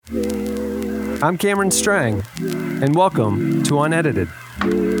I'm Cameron Strang, and welcome to Unedited.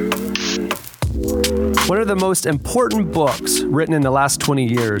 One of the most important books written in the last 20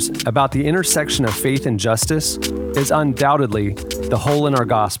 years about the intersection of faith and justice is undoubtedly The Hole in Our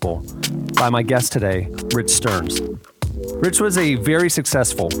Gospel by my guest today, Rich Stearns. Rich was a very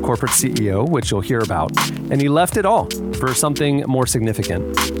successful corporate CEO, which you'll hear about, and he left it all for something more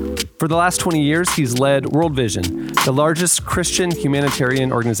significant. For the last 20 years, he's led World Vision, the largest Christian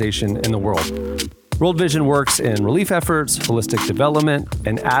humanitarian organization in the world. World Vision works in relief efforts, holistic development,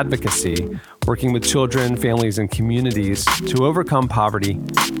 and advocacy, working with children, families, and communities to overcome poverty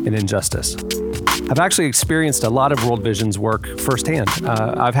and injustice. I've actually experienced a lot of World Vision's work firsthand.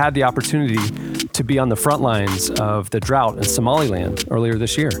 I've had the opportunity to be on the front lines of the drought in Somaliland earlier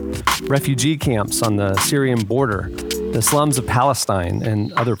this year, refugee camps on the Syrian border, the slums of Palestine,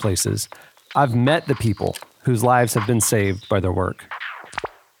 and other places. I've met the people whose lives have been saved by their work.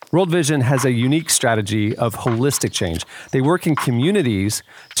 World Vision has a unique strategy of holistic change. They work in communities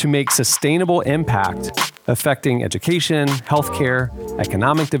to make sustainable impact affecting education, healthcare,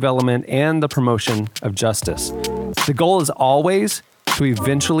 economic development, and the promotion of justice. The goal is always to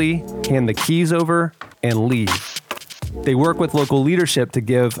eventually hand the keys over and leave. They work with local leadership to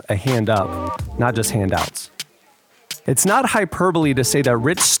give a hand up, not just handouts. It's not hyperbole to say that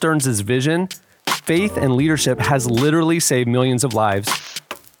Rich Stearns' vision, faith, and leadership has literally saved millions of lives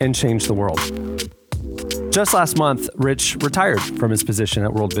and changed the world. Just last month, Rich retired from his position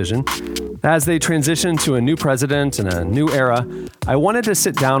at World Vision. As they transition to a new president and a new era, I wanted to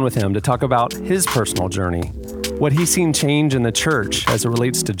sit down with him to talk about his personal journey, what he's seen change in the church as it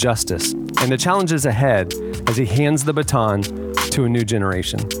relates to justice, and the challenges ahead as he hands the baton to a new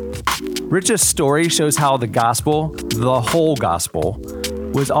generation. Rich's story shows how the gospel, the whole gospel,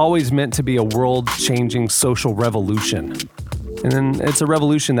 was always meant to be a world-changing social revolution. And it's a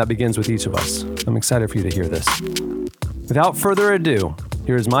revolution that begins with each of us. I'm excited for you to hear this. Without further ado,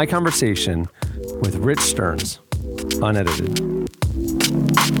 here's my conversation with Rich Stearns, Unedited.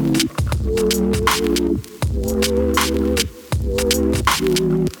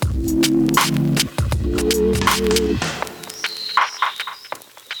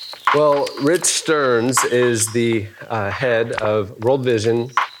 Well, Rich Stearns is the head of World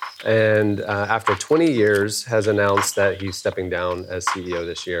Vision, and after 20 years has announced that he's stepping down as CEO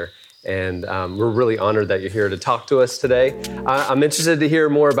this year. And we're really honored that you're here to talk to us today. I'm interested to hear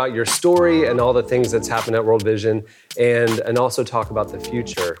more about your story and all the things that's happened at World Vision, and also talk about the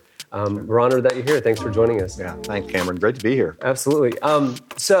future. We're honored that you're here. Thanks for joining us. Yeah, thanks, Cameron. Great to be here. Absolutely.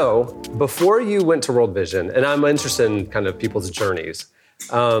 So before you went to World Vision, and I'm interested in kind of people's journeys,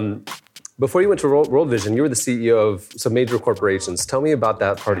 before you went to World Vision, you were the CEO of some major corporations. Tell me about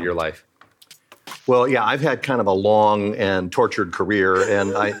that part of your life. Well, yeah, I've had kind of a long and tortured career,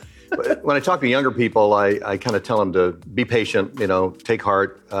 and when I talk to younger people, I kind of tell them to be patient, take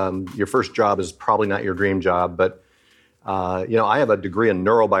heart. Your first job is probably not your dream job, but, I have a degree in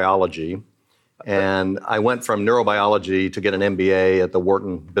neurobiology, and I went from neurobiology to get an MBA at the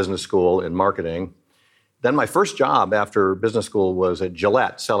Wharton Business School in marketing. Then my first job after business school was at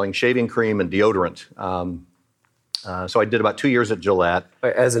Gillette, selling shaving cream and deodorant. So I did about 2 years at Gillette.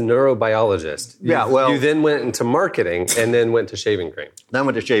 As a neurobiologist. You then went into marketing and then went to shaving cream. Then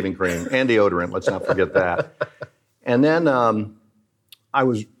went to shaving cream and deodorant. Let's not forget that. And then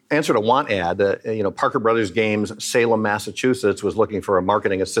I answered a want ad. Parker Brothers Games, Salem, Massachusetts, was looking for a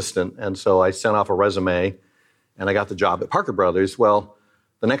marketing assistant. And so I sent off a resume, and I got the job at Parker Brothers. Well,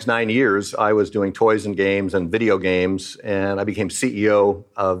 the next 9 years, I was doing toys and games and video games, and I became CEO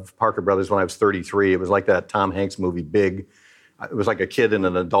of Parker Brothers when I was 33. It was like that Tom Hanks movie, Big. It was like a kid in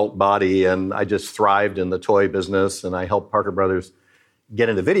an adult body, and I just thrived in the toy business, and I helped Parker Brothers get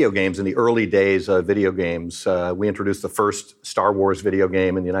into video games in the early days of video games. We introduced the first Star Wars video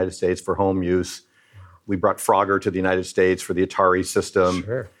game in the United States for home use. We brought Frogger to the United States for the Atari system.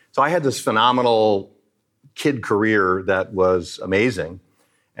 Sure. So I had this phenomenal kid career that was amazing.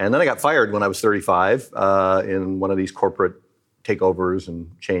 And then I got fired when I was 35 in one of these corporate takeovers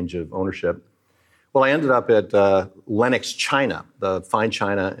and change of ownership. Well, I ended up at Lenox China, the fine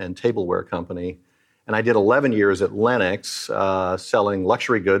china and tableware company. And I did 11 years at Lenox selling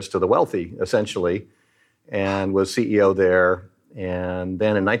luxury goods to the wealthy, essentially, and was CEO there. And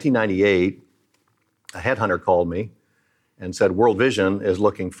then in 1998, a headhunter called me and said, World Vision is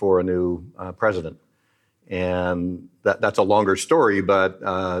looking for a new president. And that's a longer story, but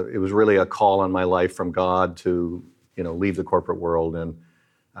it was really a call on my life from God to, leave the corporate world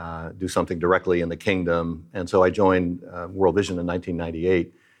and do something directly in the kingdom. And so I joined World Vision in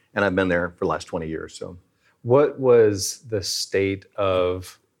 1998, and I've been there for the last 20 years. So, what was the state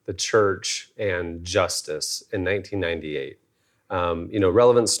of the church and justice in 1998.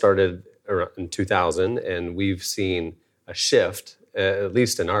 Relevance started in 2000, and we've seen a shift, at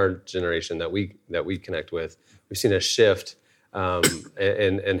least in our generation that we connect with. We've seen a shift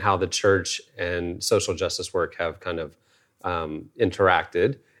in how the church and social justice work have kind of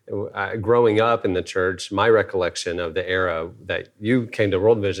interacted. Growing up in the church, my recollection of the era that you came to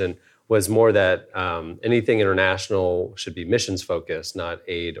World Vision was more that anything international should be missions focused, not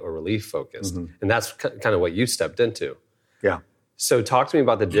aid or relief focused. Mm-hmm. And that's kind of what you stepped into. Yeah. So talk to me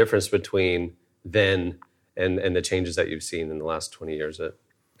about the difference between then and the changes that you've seen in the last 20 years at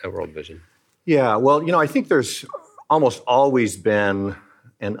World Vision. Yeah, well, I think there's almost always been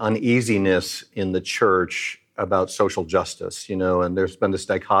an uneasiness in the church about social justice, and there's been this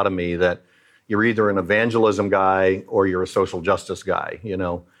dichotomy that you're either an evangelism guy or you're a social justice guy,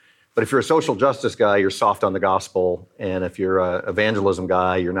 But if you're a social justice guy, you're soft on the gospel. And if you're an evangelism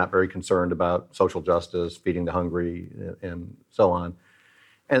guy, you're not very concerned about social justice, feeding the hungry, and so on.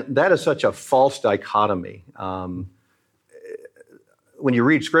 And that is such a false dichotomy. When you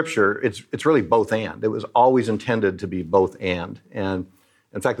read Scripture, it's really both and. It was always intended to be both and. And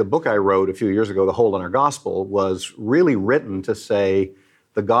in fact, the book I wrote a few years ago, The Hole in Our Gospel, was really written to say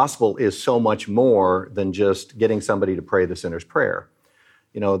the gospel is so much more than just getting somebody to pray the sinner's prayer.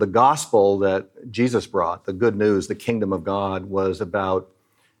 The gospel that Jesus brought, the good news, the kingdom of God, was about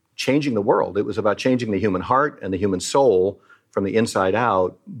changing the world. It was about changing the human heart and the human soul from the inside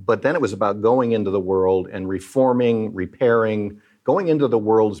out. But then it was about going into the world and reforming, repairing, going into the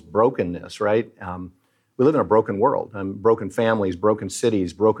world's brokenness, right? We live in a broken world, broken families, broken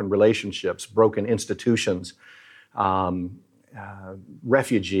cities, broken relationships, broken institutions,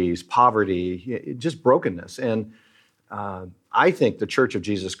 refugees, poverty, just brokenness. And I think the Church of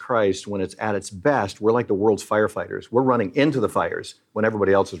Jesus Christ, when it's at its best, we're like the world's firefighters. We're running into the fires when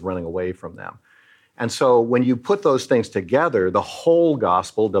everybody else is running away from them. And so when you put those things together, the whole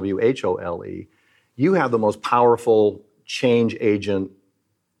gospel, W-H-O-L-E, you have the most powerful change agent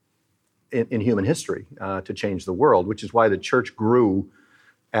in human history to change the world, which is why the church grew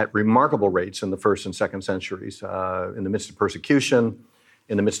at remarkable rates in the first and second centuries. In the midst of persecution,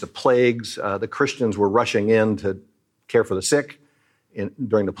 in the midst of plagues, the Christians were rushing in to care for the sick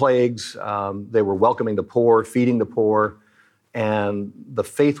during the plagues. They were welcoming the poor, feeding the poor, and the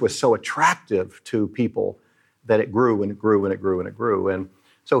faith was so attractive to people that it grew and it grew and it grew and it grew. And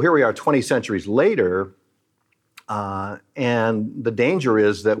so here we are 20 centuries later, and the danger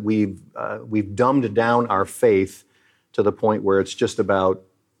is that we've dumbed down our faith to the point where it's just about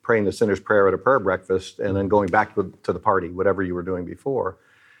praying the sinner's prayer at a prayer breakfast and then going back to the party, whatever you were doing before.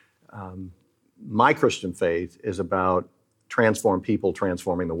 My Christian faith is about transform people,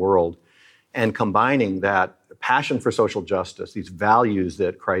 transforming the world, and combining that passion for social justice, these values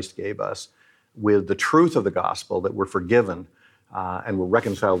that Christ gave us, with the truth of the gospel that we're forgiven and we're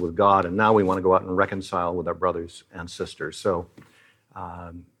reconciled with God, and now we want to go out and reconcile with our brothers and sisters. So,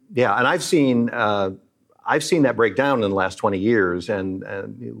 and I've seen that break down in the last 20 years, and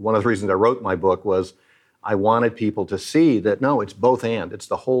one of the reasons I wrote my book was I wanted people to see that, no, it's both and. It's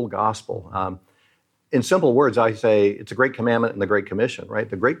the whole gospel. In simple words, I say it's a great commandment and the Great Commission, right?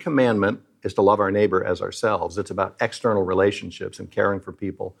 The Great Commandment is to love our neighbor as ourselves. It's about external relationships and caring for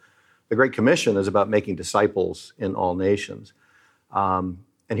people. The Great Commission is about making disciples in all nations. And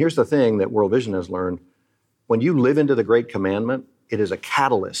here's the thing that World Vision has learned. When you live into the Great Commandment, it is a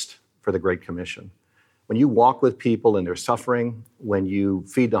catalyst for the Great Commission. When you walk with people in their suffering, when you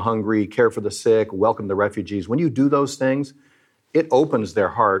feed the hungry, care for the sick, welcome the refugees, when you do those things, it opens their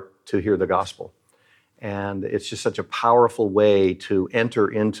heart to hear the gospel. And it's just such a powerful way to enter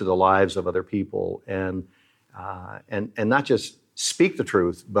into the lives of other people and not just speak the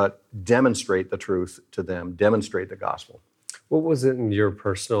truth, but demonstrate the truth to them, demonstrate the gospel. What was it in your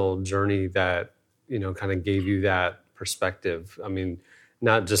personal journey that, kind of gave you that perspective? I mean,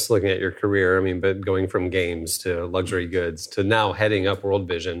 not just looking at your career, but going from games to luxury goods to now heading up World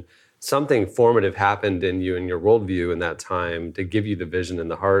Vision. Something formative happened in you and your worldview in that time to give you the vision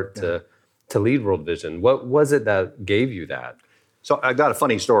and the heart to lead World Vision. What was it that gave you that? So I got a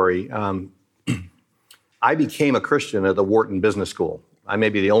funny story. I became a Christian at the Wharton Business School. I may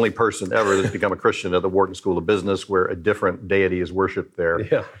be the only person ever that's become a Christian at the Wharton School of Business, where a different deity is worshipped there.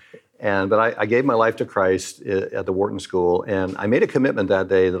 Yeah. But I gave my life to Christ at the Wharton School, and I made a commitment that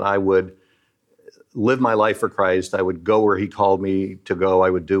day that I would live my life for Christ. I would go where He called me to go. I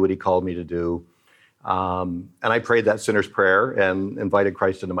would do what He called me to do. And I prayed that sinner's prayer and invited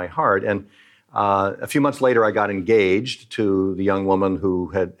Christ into my heart. And a few months later, I got engaged to the young woman who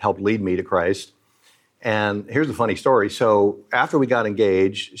had helped lead me to Christ. And here's the funny story. So after we got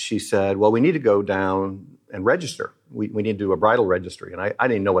engaged, she said, well, we need to go down and register. We need to do a bridal registry. And I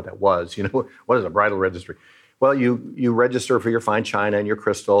didn't know what that was. You know, what is a bridal registry? Well, you register for your fine china and your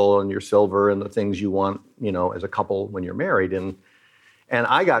crystal and your silver and the things you want, you know, as a couple when you're married. And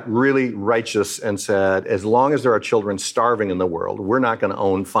I got really righteous and said, as long as there are children starving in the world, we're not going to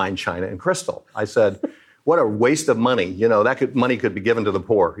own fine china and crystal. I said, what a waste of money. You know, money could be given to the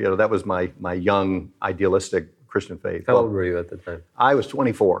poor. You know, that was my young, idealistic Christian faith. How old were you at the time? I was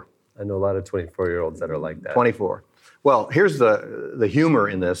 24. I know a lot of 24-year-olds that are like that. 24. Well, here's the humor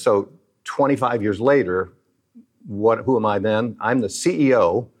in this. So 25 years later, who am I then? I'm the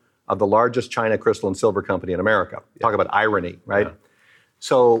CEO of the largest china, crystal, and silver company in America. Yeah. Talk about irony, right? Yeah.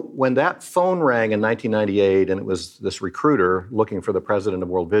 So when that phone rang in 1998, and it was this recruiter looking for the president of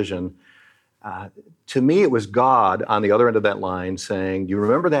World Vision, to me, it was God on the other end of that line saying, do you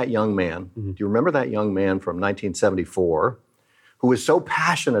remember that young man? Mm-hmm. Do you remember that young man from 1974 who was so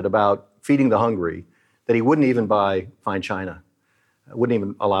passionate about feeding the hungry that he wouldn't even buy fine china, wouldn't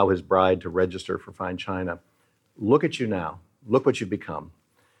even allow his bride to register for fine china? Look at you now. Look what you've become.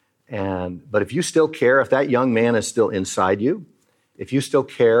 But if you still care, if that young man is still inside you, if you still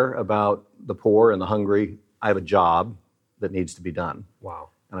care about the poor and the hungry, I have a job that needs to be done. Wow.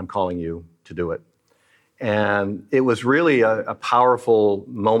 And I'm calling you to do it. And it was really a powerful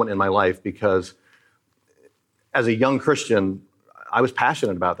moment in my life because as a young Christian, I was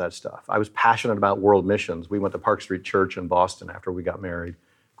passionate about that stuff. I was passionate about world missions. We went to Park Street Church in Boston after we got married.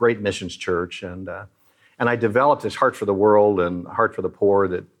 Great missions church. And I developed this heart for the world and heart for the poor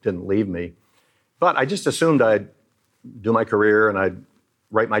that didn't leave me. But I just assumed I'd do my career and I'd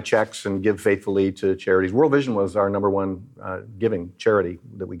write my checks and give faithfully to charities. World Vision was our number one giving charity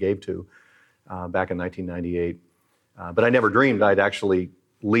that we gave to back in 1998. But I never dreamed I'd actually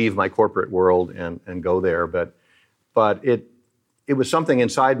leave my corporate world and go there. But it was something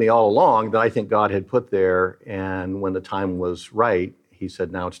inside me all along that I think God had put there. And when the time was right, he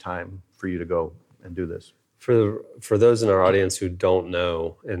said, now it's time for you to go and do this. For those in our audience who don't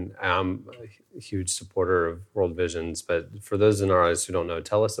know, and I'm a huge supporter of World Visions, but for those in our audience who don't know,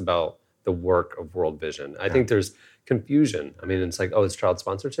 tell us about the work of World Vision. I think there's confusion. I mean, it's like, oh, it's child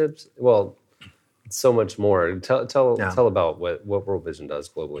sponsorships? Well, it's so much more. Tell about what World Vision does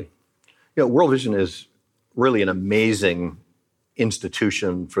globally. You know, World Vision is really an amazing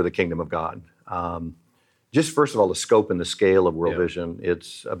institution for the kingdom of God. Just first of all, the scope and the scale of World Vision,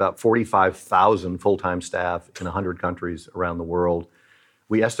 it's about 45,000 full-time staff in 100 countries around the world.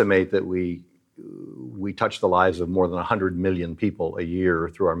 We estimate that we touch the lives of more than 100 million people a year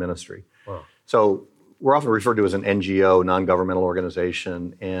through our ministry. Wow. So we're often referred to as an NGO, non-governmental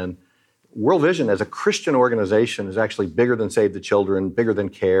organization, and World Vision as a Christian organization is actually bigger than Save the Children, bigger than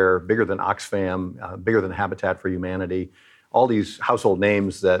CARE, bigger than Oxfam, bigger than Habitat for Humanity, all these household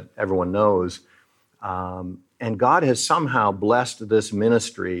names that everyone knows. And God has somehow blessed this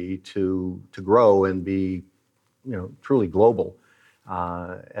ministry to grow and be, you know, truly global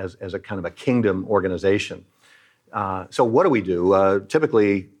as a kind of a kingdom organization. So what do we do?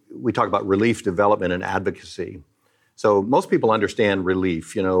 Typically, we talk about relief, development, and advocacy. So most people understand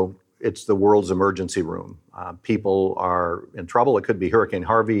relief. You know, it's the world's emergency room. People are in trouble. It could be Hurricane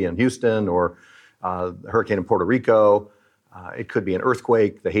Harvey in Houston or hurricane in Puerto Rico. It could be an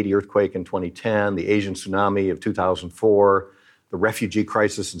earthquake, the Haiti earthquake in 2010, the Asian tsunami of 2004, the refugee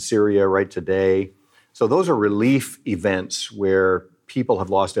crisis in Syria right today. So those are relief events where people have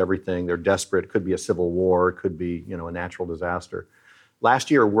lost everything. They're desperate. It could be a civil war. It could be, you know, a natural disaster. Last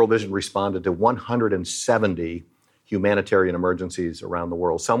year, World Vision responded to 170 humanitarian emergencies around the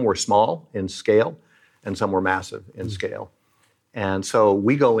world. Some were small in scale, and some were massive in scale. And so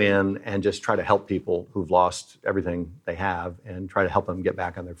we go in and just try to help people who've lost everything they have and try to help them get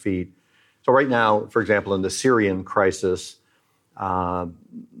back on their feet. So right now, for example, in the Syrian crisis, we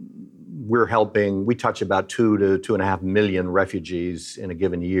touch about 2 to 2.5 million refugees in a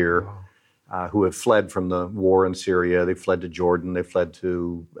given year who have fled from the war in Syria. They've fled to Jordan, they've fled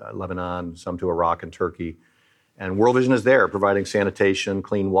to Lebanon, some to Iraq and Turkey. And World Vision is there providing sanitation,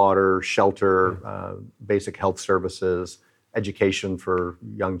 clean water, shelter, basic health services, education for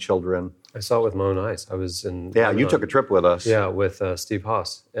young children. I saw it with my own eyes. I was in... Yeah, you took a trip with us. Yeah, with Steve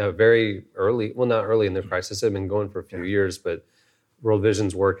Haas. Very early, well, not early in the crisis. It had been going for a few years, but World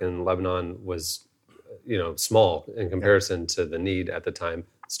Vision's work in Lebanon was, you know, small in comparison to the need at the time.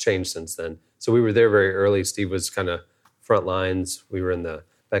 It's changed since then. So we were there very early. Steve was kind of front lines. We were in the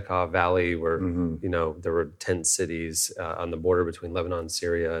Bekaa Valley where, you know, there were tent cities on the border between Lebanon and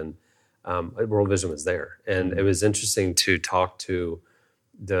Syria, and World Vision was there. And it was interesting to talk to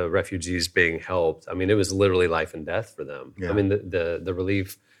the refugees being helped, I mean, it was literally life and death for them. Yeah. I mean, the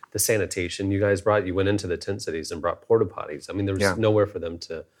relief, the sanitation you guys brought, you went into the tent cities and brought porta potties. I mean, there was nowhere for them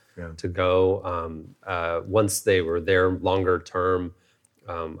to go. Once they were there longer term,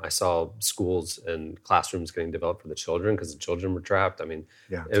 I saw schools and classrooms getting developed for the children because the children were trapped. I mean,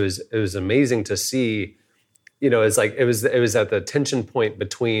 it was amazing to see. It's like it was at the tension point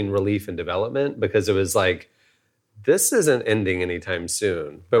between relief and development, because it was like, this isn't ending anytime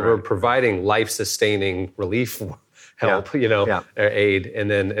soon, but we're providing life-sustaining relief help, or aid. And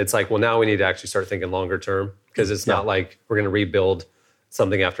then it's like, well, now we need to actually start thinking longer term, because it's not like we're going to rebuild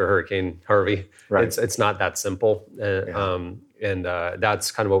something after Hurricane Harvey. Right. It's not that simple. And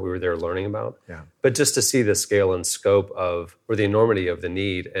that's kind of what we were there learning about. Yeah. But just to see the scale and scope of, or the enormity of the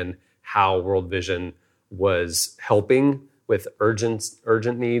need, and how World Vision was helping with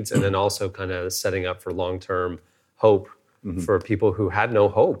urgent needs, and then also kind of setting up for long-term hope for people who had no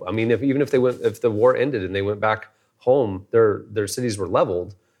hope. I mean, if the war ended and they went back home, their cities were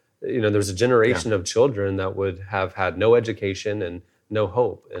leveled. There's a generation of children that would have had no education and no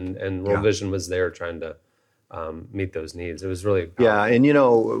hope, and World Vision was there trying to meet those needs. It was really powerful. Yeah,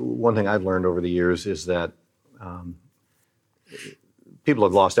 and one thing I've learned over the years is that people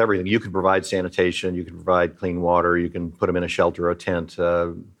have lost everything. You can provide sanitation, you can provide clean water, you can put them in a shelter or a tent,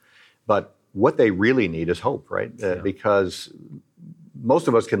 but what they really need is hope, right? Because most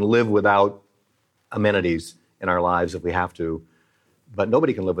of us can live without amenities in our lives if we have to, but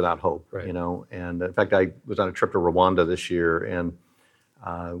nobody can live without hope, right. And in fact, I was on a trip to Rwanda this year, and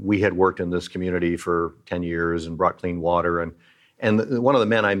we had worked in this community for 10 years and brought clean water. And one of the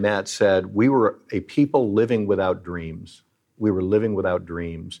men I met said, we were a people living without dreams. We were living without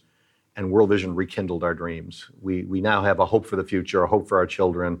dreams, and World Vision rekindled our dreams. We now have a hope for the future, a hope for our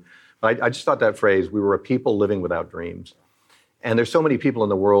children. I just thought that phrase, we were a people living without dreams. And there's so many people in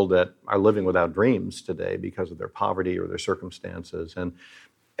the world that are living without dreams today because of their poverty or their circumstances. And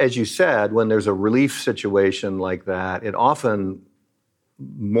as you said, when there's a relief situation like that, it often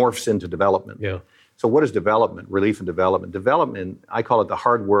morphs into development. Yeah. So what is development, relief and development? Development, I call it the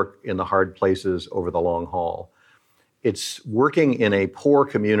hard work in the hard places over the long haul. It's working in a poor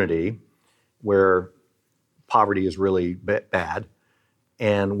community where poverty is really bad,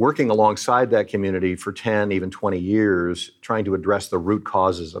 and working alongside that community for 10, even 20 years, trying to address the root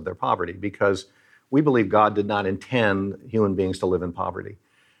causes of their poverty, because we believe God did not intend human beings to live in poverty,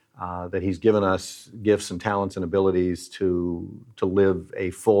 that He's given us gifts and talents and abilities to live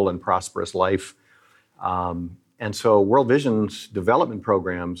a full and prosperous life. And so World Vision's development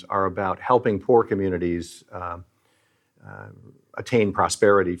programs are about helping poor communities attain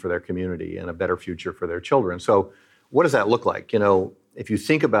prosperity for their community and a better future for their children. So what does that look like? If you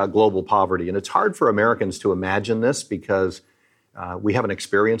think about global poverty, and it's hard for Americans to imagine this because we haven't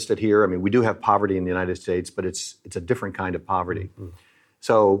experienced it here. I mean, we do have poverty in the United States, but it's a different kind of poverty. Mm-hmm.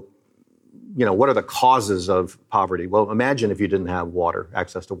 So, what are the causes of poverty? Well, imagine if you didn't have water,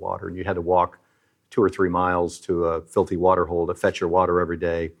 access to water, and you had to walk 2 or 3 miles to a filthy water hole to fetch your water every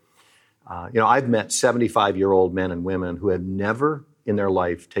day. I've met 75-year-old men and women who have never in their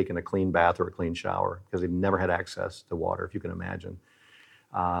life taken a clean bath or a clean shower because they've never had access to water, if you can imagine.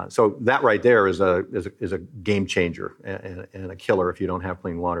 So that right there is a game changer and a killer if you don't have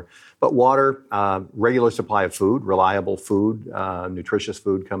clean water. But water, regular supply of food, reliable food, nutritious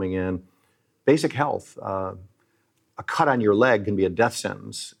food coming in, basic health. A cut on your leg can be a death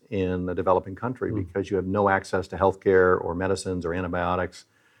sentence in a developing country because you have no access to health care or medicines or antibiotics.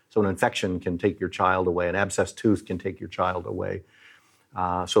 So an infection can take your child away. An abscessed tooth can take your child away.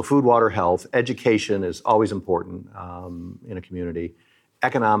 So food, water, health. Education is always important in a community.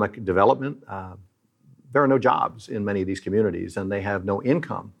 Economic development. There are no jobs in many of these communities, and they have no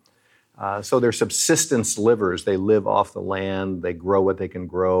income. So they're subsistence livers. They live off the land. They grow what they can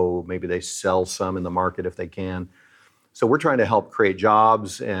grow. Maybe they sell some in the market if they can. So we're trying to help create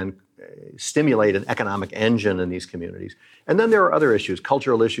jobs and stimulate an economic engine in these communities. And then there are other issues,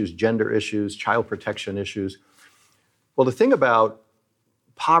 cultural issues, gender issues, child protection issues. Well, the thing about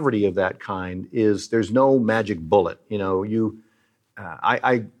poverty of that kind is there's no magic bullet.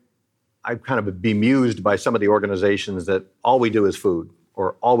 I'm kind of bemused by some of the organizations that all we do is food,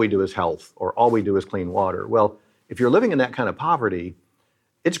 or all we do is health, or all we do is clean water. Well, if you're living in that kind of poverty,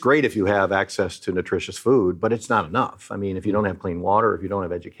 it's great if you have access to nutritious food, but it's not enough. I mean, if you don't have clean water, if you don't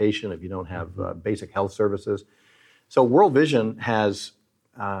have education, if you don't have basic health services. So World Vision has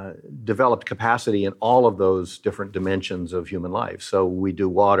developed capacity in all of those different dimensions of human life. So we do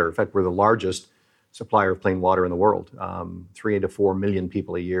water. In fact, we're the largest supplier of clean water in the world. 3 to 4 million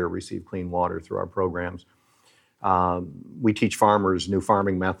people a year receive clean water through our programs. We teach farmers new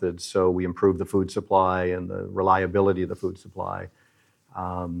farming methods, so we improve the food supply and the reliability of the food supply.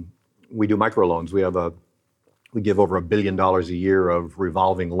 We do microloans. We give over $1 billion a year of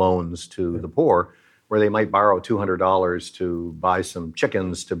revolving loans to the poor, where they might borrow $200 to buy some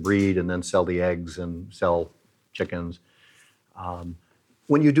chickens to breed and then sell the eggs and sell chickens.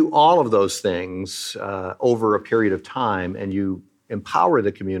 When you do all of those things over a period of time and you empower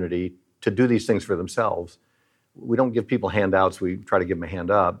the community to do these things for themselves, we don't give people handouts, we try to give them a hand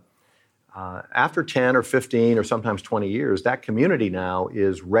up. After 10 or 15 or sometimes 20 years, that community now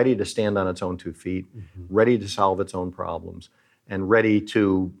is ready to stand on its own 2 feet, ready to solve its own problems, and ready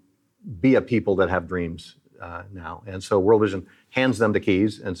to be a people that have dreams now. And so World Vision hands them the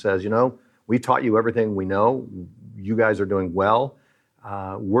keys and says, we taught you everything we know. You guys are doing well.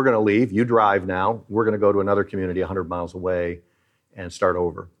 We're going to leave. You drive now. We're going to go to another community 100 miles away and start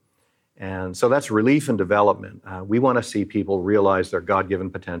over. And so that's relief and development. We want to see people realize their God-given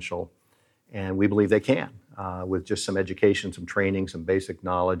potential. And we believe they can with just some education, some training, some basic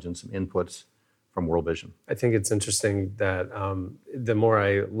knowledge, and some inputs from World Vision. I think it's interesting that the more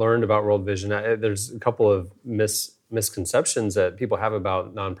I learned about World Vision, there's a couple of misconceptions that people have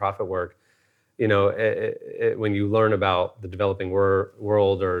about nonprofit work. When you learn about the developing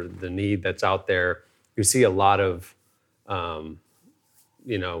world or the need that's out there, you see a lot of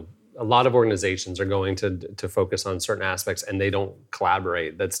organizations are going to focus on certain aspects and they don't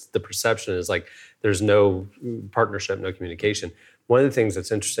collaborate. That's the perception, is like there's no partnership, no communication. One of the things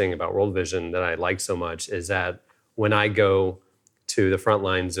that's interesting about World Vision that I like so much is that when I go to the front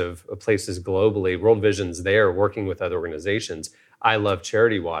lines of places globally, World Vision's there working with other organizations. I love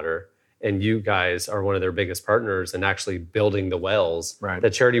Charity Water, and you guys are one of their biggest partners in actually building the wells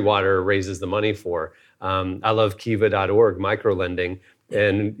that Charity Water raises the money for. I love Kiva.org, microlending.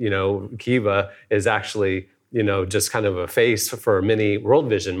 And, Kiva is actually, just kind of a face for many World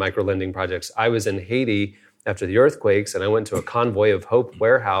Vision microlending projects. I was in Haiti after the earthquakes, and I went to a Convoy of Hope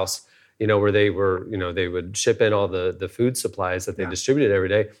warehouse, where they were, they would ship in all the food supplies that they distributed every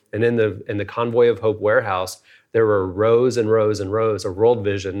day. And in the Convoy of Hope warehouse, there were rows and rows and rows of World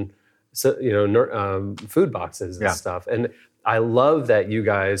Vision, food boxes and stuff. And I love that you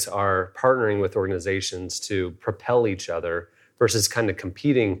guys are partnering with organizations to propel each other versus kind of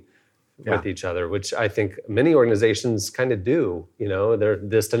competing with each other, which I think many organizations kind of do. They're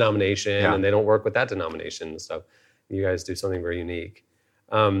this denomination and they don't work with that denomination. So you guys do something very unique.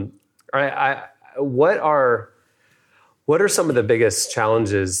 What are some of the biggest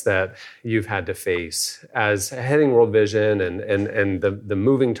challenges that you've had to face as heading World Vision and the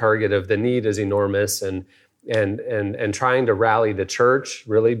moving target of the need is enormous and trying to rally the church,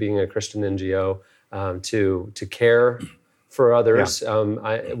 really being a Christian NGO, to care for others.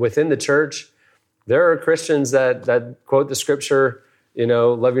 Within the church, there are Christians that quote the scripture,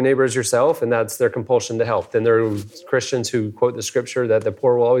 love your neighbor as yourself, and that's their compulsion to help. Then there are Christians who quote the scripture that the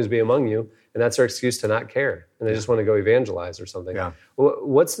poor will always be among you, and that's their excuse to not care, and they just want to go evangelize or something.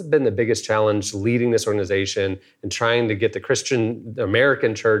 What's been the biggest challenge leading this organization and trying to get the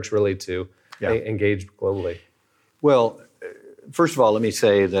American church really to engage globally? Well, first of all, let me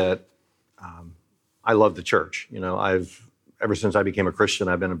say that I love the church. Ever since I became a Christian,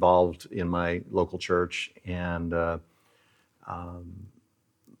 I've been involved in my local church, and I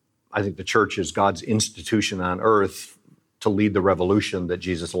think the church is God's institution on earth to lead the revolution that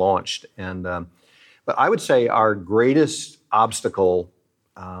Jesus launched. And but I would say our greatest obstacle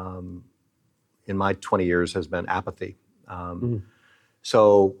in my 20 years has been apathy.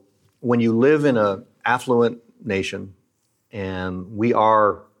 So when you live in an affluent nation, and we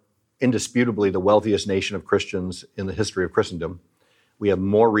are indisputably the wealthiest nation of Christians in the history of Christendom. We have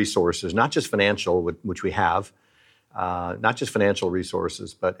more resources, not just financial, which we have, not just financial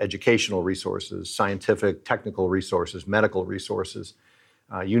resources, but educational resources, scientific, technical resources, medical resources,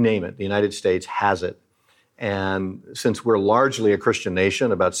 you name it. The United States has it. And since we're largely a Christian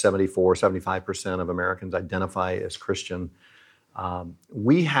nation, about 75% of Americans identify as Christian,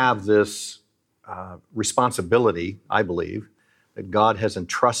 we have this responsibility, I believe, that God has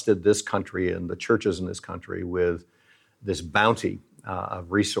entrusted this country and the churches in this country with this bounty of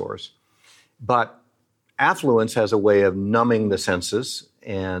resource. But affluence has a way of numbing the senses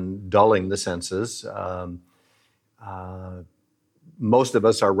and dulling the senses. Most of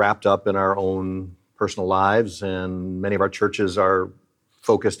us are wrapped up in our own personal lives, and many of our churches are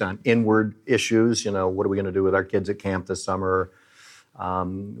focused on inward issues. What are we going to do with our kids at camp this summer?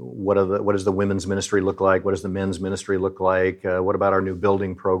 What does the women's ministry look like? What does the men's ministry look like? What about our new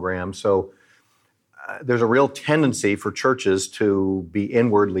building program? So there's a real tendency for churches to be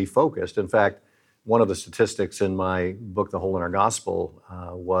inwardly focused. In fact, one of the statistics in my book, The Hole in Our Gospel,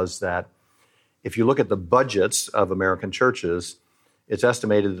 was that if you look at the budgets of American churches, it's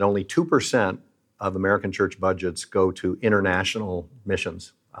estimated that only 2% of American church budgets go to international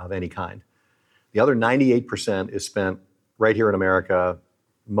missions of any kind. The other 98% is spent right here in America,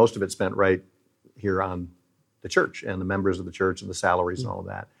 most of it spent right here on the church and the members of the church and the salaries and all of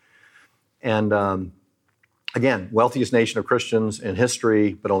that. And again, wealthiest nation of Christians in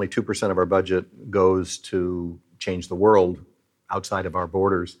history, but only 2% of our budget goes to change the world outside of our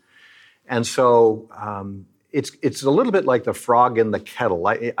borders. And so it's a little bit like the frog in the kettle.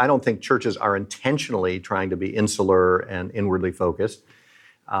 I don't think churches are intentionally trying to be insular and inwardly focused.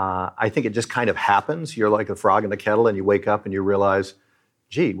 I think it just kind of happens. You're like a frog in the kettle, and you wake up and you realize,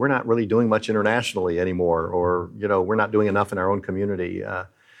 gee, we're not really doing much internationally anymore, or we're not doing enough in our own community.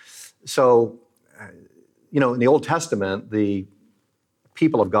 So in the Old Testament, the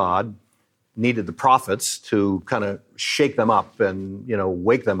people of God needed the prophets to kind of shake them up and,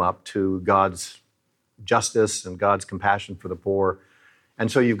 wake them up to God's justice and God's compassion for the poor.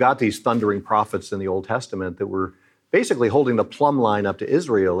 And so you've got these thundering prophets in the Old Testament that were basically holding the plumb line up to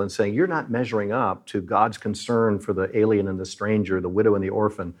Israel and saying, you're not measuring up to God's concern for the alien and the stranger, the widow and the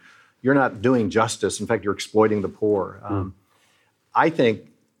orphan. You're not doing justice. In fact, you're exploiting the poor. I think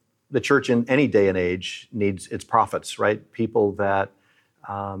the church in any day and age needs its prophets, right? People that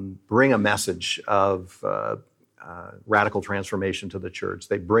bring a message of radical transformation to the church.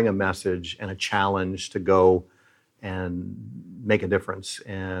 They bring a message and a challenge to go and make a difference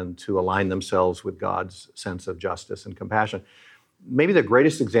and to align themselves with God's sense of justice and compassion. Maybe the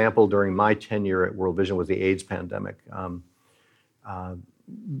greatest example during my tenure at World Vision was the AIDS pandemic.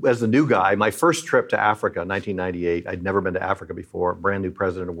 As the new guy, my first trip to Africa, 1998, I'd never been to Africa before, brand new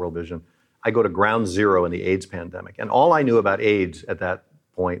president of World Vision. I go to ground zero in the AIDS pandemic. And all I knew about AIDS at that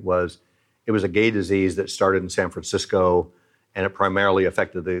point was it was a gay disease that started in San Francisco, and it primarily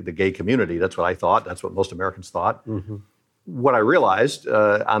affected the gay community. That's what I thought. That's what most Americans thought. Mm-hmm. What I realized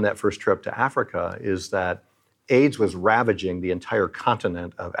on that first trip to Africa is that AIDS was ravaging the entire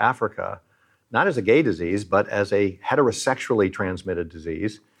continent of Africa, not as a gay disease, but as a heterosexually transmitted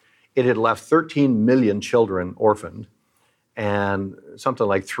disease. It had left 13 million children orphaned, and something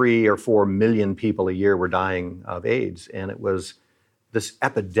like 3 or 4 million people a year were dying of AIDS. And it was this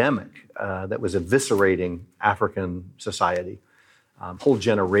epidemic that was eviscerating African society. Whole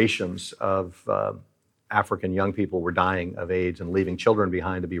generations of African young people were dying of AIDS and leaving children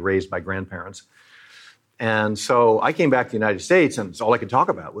behind to be raised by grandparents. And so I came back to the United States, and all I could talk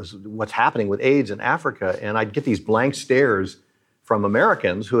about was what's happening with AIDS in Africa. And I'd get these blank stares from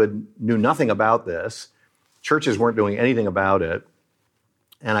Americans who knew nothing about this. Churches weren't doing anything about it.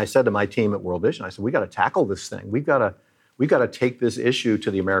 And I said to my team at World Vision, I said, we got to tackle this thing. We've got to take this issue to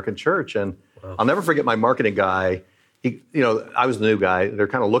the American church. And wow. I'll never forget my marketing guy. I was the new guy. They're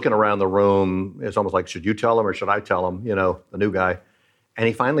kind of looking around the room. It's almost like, should you tell them or should I tell them? The new guy. And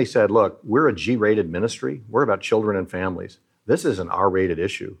he finally said, look, we're a G-rated ministry. We're about children and families. This is an R-rated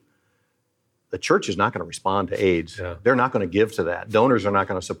issue. The church is not going to respond to AIDS. Yeah. They're not going to give to that. Donors are not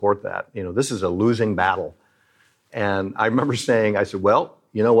going to support that. This is a losing battle. And I remember saying, I said, well,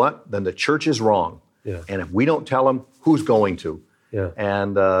 you know what? Then the church is wrong. Yeah. And if we don't tell them, who's going to? Yeah.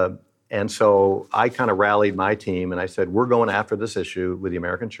 And so I kind of rallied my team and I said, we're going after this issue with the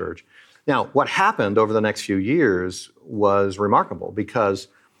American church. Now, what happened over the next few years was remarkable because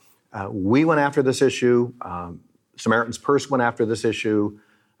we went after this issue. Samaritan's Purse went after this issue.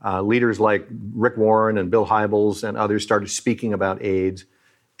 Leaders like Rick Warren and Bill Hybels and others started speaking about AIDS.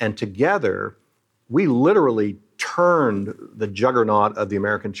 And together, we literally turned the juggernaut of the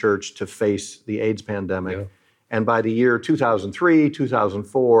American church to face the AIDS pandemic. Yeah. And by the year 2003,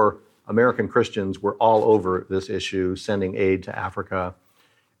 2004, American Christians were all over this issue, sending aid to Africa,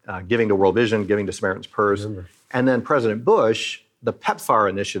 giving to World Vision, giving to Samaritan's Purse. And then President Bush, the PEPFAR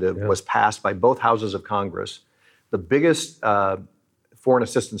initiative was passed by both houses of Congress, the biggest foreign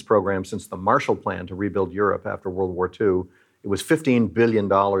assistance program since the Marshall Plan to rebuild Europe after World War II. It was $15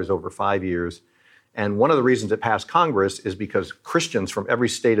 billion over 5 years. And one of the reasons it passed Congress is because Christians from every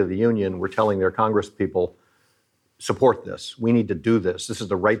state of the union were telling their Congress people, support this. We need to do this. This is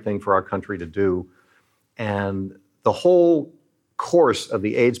the right thing for our country to do. And the whole course of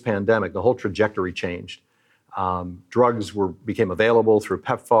the AIDS pandemic, the whole trajectory changed. Drugs became available through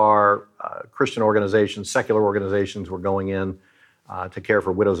PEPFAR. Christian organizations, secular organizations were going in to care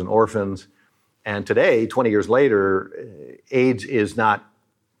for widows and orphans. And today, 20 years later, AIDS is not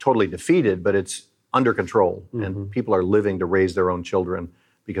totally defeated, but it's under control. Mm-hmm. And people are living to raise their own children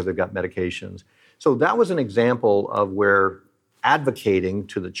because they've got medications. So that was an example of where advocating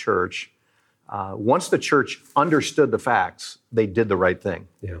to the church Once the church understood the facts, they did the right thing.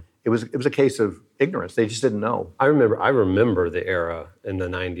 Yeah. It was a case of ignorance. They just didn't know. I remember the era in the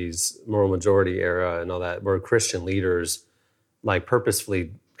 90s, moral majority era and all that, where Christian leaders like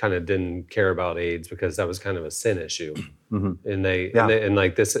purposefully kind of didn't care about AIDS because that was kind of a sin issue.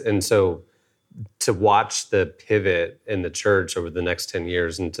 Mm-hmm. And so to watch the pivot in the church over the next 10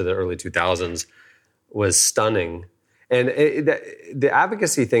 years into the early 2000s was stunning. And the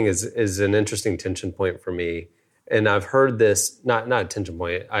advocacy thing is an interesting tension point for me. And I've heard this, not a tension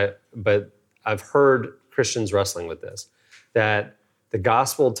point, but I've heard Christians wrestling with this, that the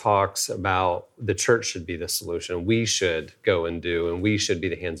gospel talks about the church should be the solution. We should go and do, and we should be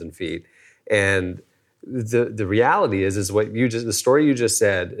the hands and feet. And the reality is the story you just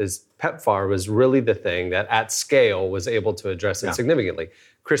said is PEPFAR was really the thing that at scale was able to address it significantly.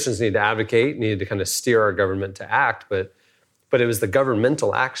 Christians need to advocate, needed to kind of steer our government to act, but it was the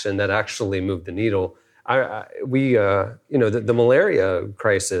governmental action that actually moved the needle. The malaria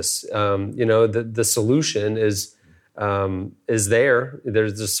crisis, the solution is there.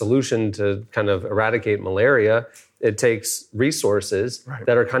 There's a solution to kind of eradicate malaria. It takes resources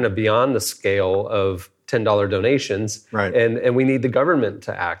that are kind of beyond the scale of $10 donations, and we need the government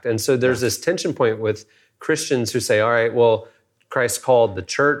to act. And so there's this tension point with Christians who say, all right, well, Christ called the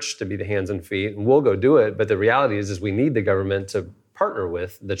church to be the hands and feet, and we'll go do it. But the reality is we need the government to partner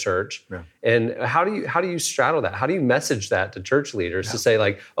with the church. Yeah. And how do you straddle that? How do you message that to church leaders to say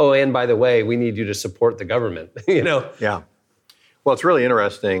like, oh, and by the way, we need you to support the government, Yeah. Well, it's really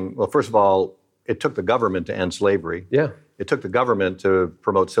interesting. Well, first of all, it took the government to end slavery. Yeah. It took the government to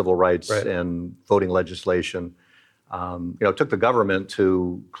promote civil rights and voting legislation. It took the government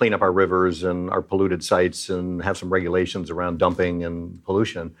to clean up our rivers and our polluted sites and have some regulations around dumping and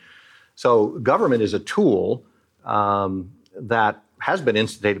pollution. So government is a tool that has been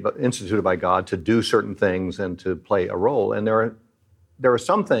instituted by God to do certain things and to play a role. And there are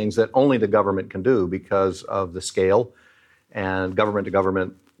some things that only the government can do because of the scale and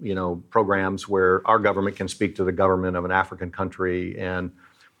government-to-government, programs where our government can speak to the government of an African country, and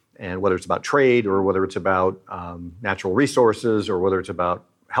whether it's about trade or whether it's about natural resources or whether it's about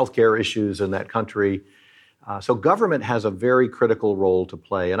healthcare issues in that country. So government has a very critical role to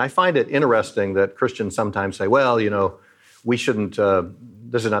play. And I find it interesting that Christians sometimes say, well, we shouldn't,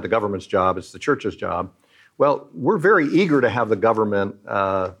 this is not the government's job, it's the church's job. Well, we're very eager to have the government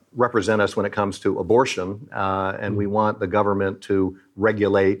represent us when it comes to abortion, and we want the government to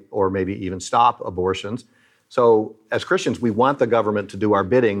regulate or maybe even stop abortions. So as Christians, we want the government to do our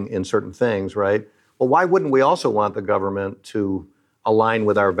bidding in certain things, right? Well, why wouldn't we also want the government to align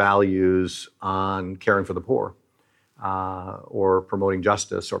with our values on caring for the poor, or promoting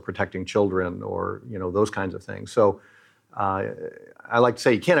justice or protecting children, or, those kinds of things? So I like to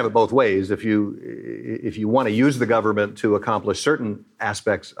say you can't have it both ways. If you want to use the government to accomplish certain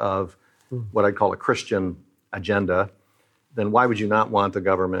aspects of what I'd call a Christian agenda, then why would you not want the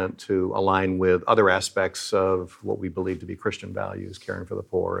government to align with other aspects of what we believe to be Christian values, caring for the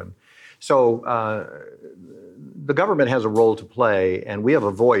poor? And so the government has a role to play, and we have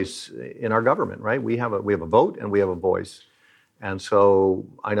a voice in our government, right? We have a vote and we have a voice. And so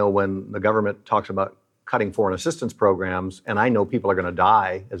I know when the government talks about cutting foreign assistance programs, and I know people are going to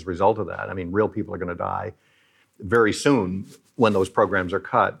die as a result of that. I mean, real people are going to die very soon when those programs are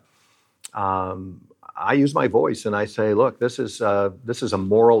cut. I use my voice and I say, look, this is a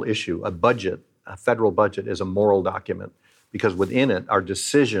moral issue. A federal budget is a moral document because within it are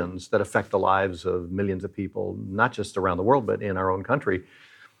decisions that affect the lives of millions of people, not just around the world, but in our own country.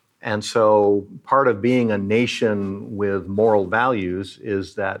 And so part of being a nation with moral values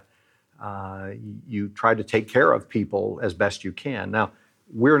is that you try to take care of people as best you can. Now,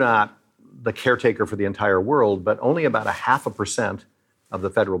 we're not the caretaker for the entire world, but only about 0.5% of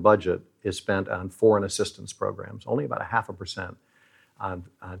the federal budget is spent on foreign assistance programs, only about 0.5% on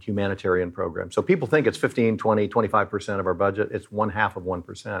humanitarian programs. So people think it's 15, 20, 25% of our budget. It's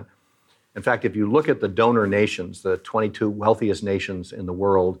 0.5%. In fact, if you look at the donor nations, the 22 wealthiest nations in the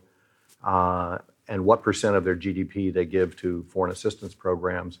world, and what percent of their GDP they give to foreign assistance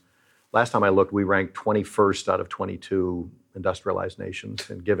programs, last time I looked, we ranked 21st out of 22 industrialized nations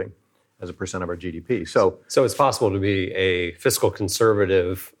in giving as a percent of our GDP. So it's possible to be a fiscal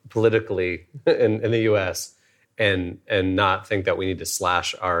conservative politically in the U.S. and not think that we need to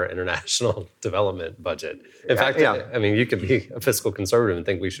slash our international development budget. In fact, I mean, you could be a fiscal conservative and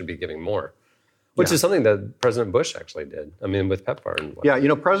think we should be giving more, which is something that President Bush actually did. I mean, with PEPFAR and whatnot.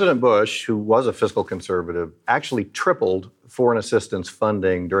 Yeah, President Bush, who was a fiscal conservative, actually tripled foreign assistance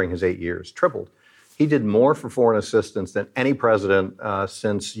funding during his 8 years. Tripled. He did more for foreign assistance than any president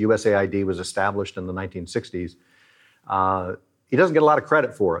since USAID was established in the 1960s. He doesn't get a lot of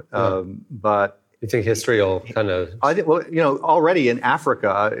credit for it, but you think history will kind of? I think, well, already in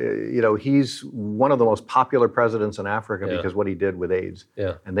Africa, he's one of the most popular presidents in Africa because what he did with AIDS.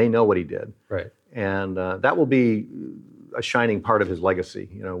 Yeah. And they know what he did. Right. And that will be a shining part of his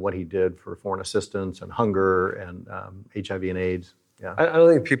legacy, what he did for foreign assistance and hunger and HIV and AIDS. Yeah. I don't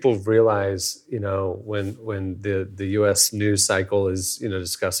think people realize, when the U.S. news cycle is,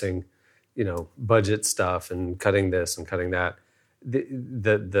 discussing, budget stuff and cutting this and cutting that,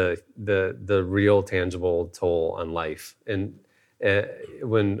 the real tangible toll on life. And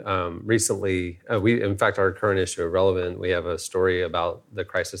when recently, in fact, our current issue of Relevant, we have a story about the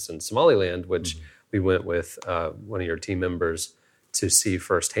crisis in Somaliland, which we went with one of your team members to see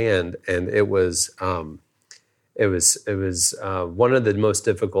firsthand, and it was one of the most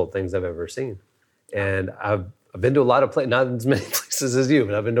difficult things I've ever seen. And I've been to a lot of places, not as many places as you,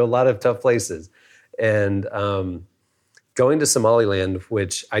 but I've been to a lot of tough places. And going to Somaliland,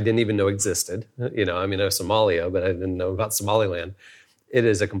 which I didn't even know existed, I know Somalia, but I didn't know about Somaliland. It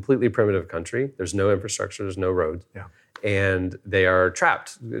is a completely primitive country. There's no infrastructure, there's no roads. Yeah. And they are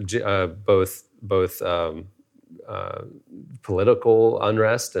trapped, both political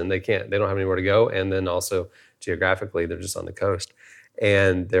unrest, and they don't have anywhere to go, and then also geographically, they're just on the coast.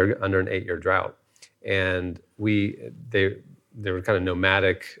 And they're under an 8-year drought. And they were kind of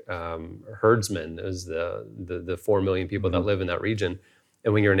nomadic herdsmen, as the 4 million people that live in that region.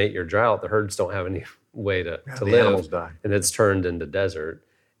 And when you're in an 8-year drought, the herds don't have any way to the live. Animals die. And it's turned into desert.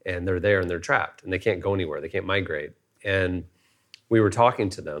 And they're there and they're trapped. And they can't go anywhere. They can't migrate. And we were talking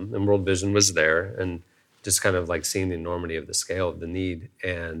to them, and World Vision was there, and just kind of like seeing the enormity of the scale of the need.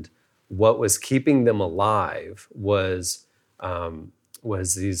 And what was keeping them alive was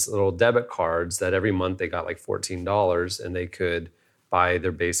these little debit cards that every month they got like $14 and they could buy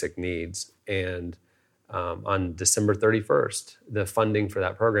their basic needs. And on December 31st, the funding for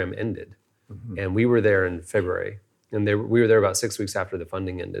that program ended. Mm-hmm. And we were there in February, and we were there about 6 weeks after the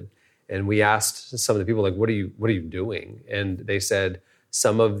funding ended. And we asked some of the people, like, what are you doing? And they said it's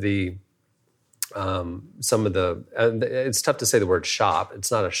tough to say the word shop.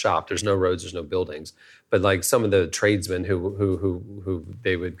 It's not a shop. There's no roads. There's no buildings. But like some of the tradesmen who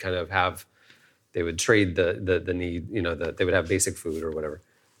they would kind of have, they would trade the need. They would have basic food or whatever.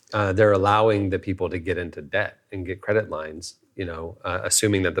 They're allowing the people to get into debt and get credit lines.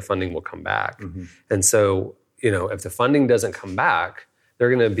 Assuming that the funding will come back. Mm-hmm. And so if the funding doesn't come back, they're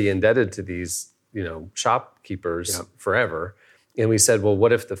going to be indebted to these shopkeepers forever. And we said, well,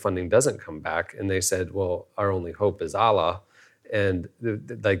 what if the funding doesn't come back? And they said, well, our only hope is Allah. And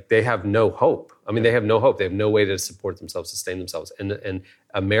they have no hope. I mean, they have no hope. They have no way to support themselves, sustain themselves. And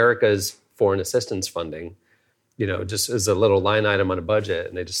America's foreign assistance funding, just is a little line item on a budget,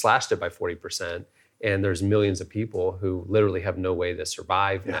 and they just slashed it by 40%. And there's millions of people who literally have no way to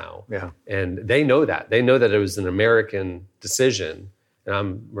survive now. Yeah. And they know that. They know that it was an American decision.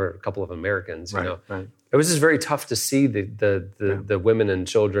 And we're a couple of Americans, Right. It was just very tough to see the women and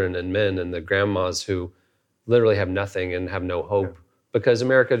children and men and the grandmas who literally have nothing and have no hope because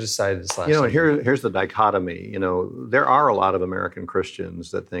America decided to slash. Here's the dichotomy. There are a lot of American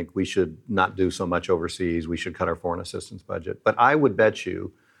Christians that think we should not do so much overseas. We should cut our foreign assistance budget. But I would bet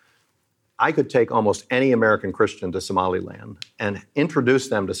you, I could take almost any American Christian to Somaliland and introduce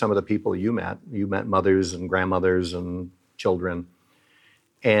them to some of the people you met. You met mothers and grandmothers and children.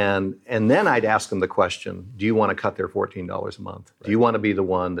 And then I'd ask them the question, do you want to cut their $14 a month? Right. Do you want to be the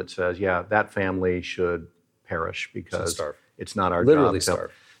one that says, yeah, that family should perish because it's not our literally job?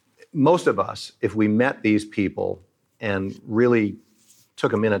 Starve. Most of us, if we met these people and really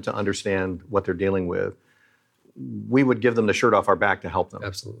took a minute to understand what they're dealing with, we would give them the shirt off our back to help them.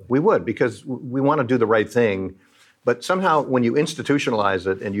 Absolutely. We would, because we want to do the right thing. But somehow when you institutionalize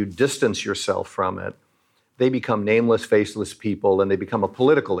it and you distance yourself from it, they become nameless, faceless people, and they become a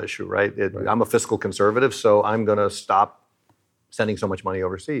political issue, right? I'm a fiscal conservative, so I'm going to stop sending so much money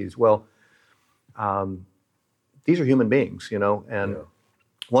overseas. Well, these are human beings, and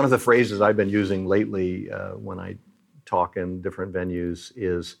one of the phrases I've been using lately when I talk in different venues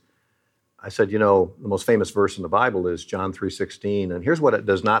is, I said, the most famous verse in the Bible is John 3:16, and here's what it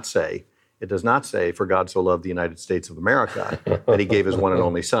does not say. It does not say, for God so loved the United States of America that he gave his one and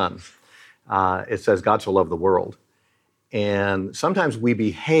only son. It says, God so loved the world. And sometimes we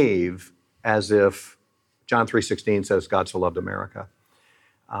behave as if John 3:16 says, God so loved America.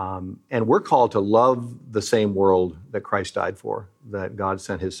 And we're called to love the same world that Christ died for, that God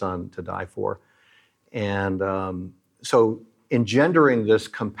sent his son to die for. And so engendering this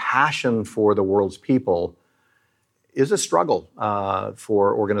compassion for the world's people is a struggle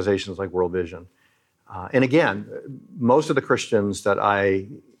for organizations like World Vision. And again, most of the Christians that I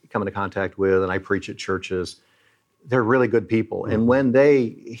come into contact with and I preach at churches, they're really good people. And when they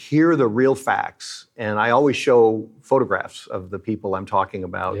hear the real facts, and I always show photographs of the people I'm talking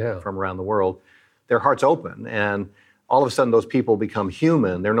about from around the world, their hearts open. And all of a sudden, those people become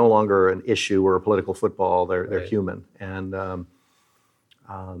human. They're no longer an issue or a political football. They're human. And,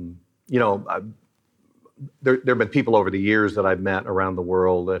 there have been people over the years that I've met around the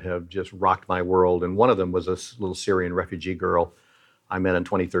world that have just rocked my world. And one of them was this little Syrian refugee girl I met in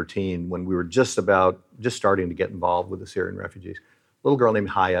 2013 when we were just starting to get involved with the Syrian refugees. A little girl named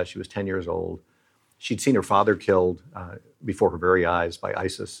Haya. She was 10 years old. She'd seen her father killed before her very eyes by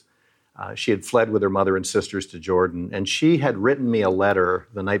ISIS. She had fled with her mother and sisters to Jordan, and she had written me a letter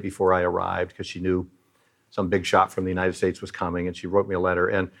the night before I arrived because she knew some big shot from the United States was coming, and she wrote me a letter.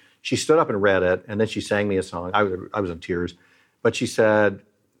 And she stood up and read it, and then she sang me a song. I was in tears. But she said,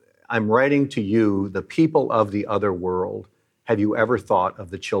 "I'm writing to you, the people of the other world. Have you ever thought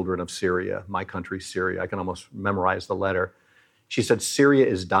of the children of Syria, my country, Syria?" I can almost memorize the letter. She said, "Syria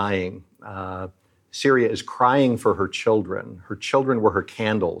is dying. Syria is crying for her children. Her children were her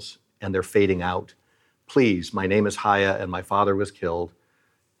candles, and they're fading out. Please, my name is Haya, and my father was killed.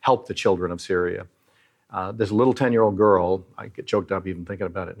 Help the children of Syria." This little 10-year-old girl, I get choked up even thinking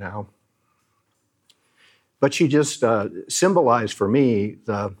about it now, but she just symbolized for me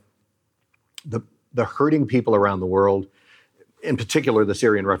the hurting people around the world, in particular the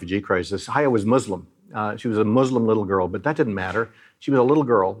Syrian refugee crisis. Haya was Muslim. She was a Muslim little girl, but that didn't matter. She was a little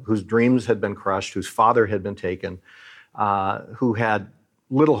girl whose dreams had been crushed, whose father had been taken, who had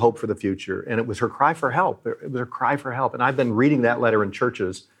little hope for the future, and it was her cry for help. It was her cry for help, and I've been reading that letter in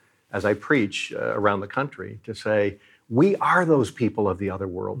churches as I preach around the country to say, we are those people of the other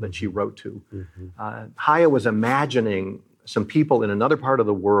world that she wrote to. Haya was imagining some people in another part of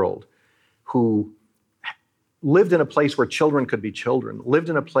the world who lived in a place where children could be children, lived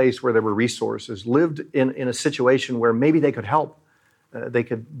in a place where there were resources, lived in a situation where maybe they could help. They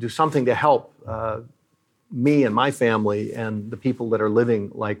could do something to help me and my family and the people that are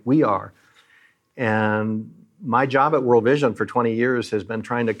living like we are. And my job at World Vision for 20 years has been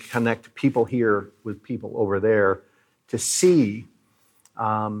trying to connect people here with people over there to see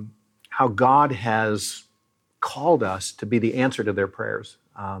how God has called us to be the answer to their prayers.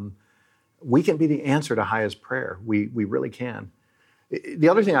 We can be the answer to Haya's prayer. We really can. The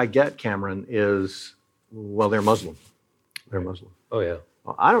other thing I get, Cameron, is, well, they're Muslim. They're Muslim. Oh, yeah.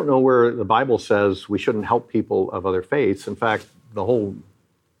 Well, I don't know where the Bible says we shouldn't help people of other faiths. In fact, the whole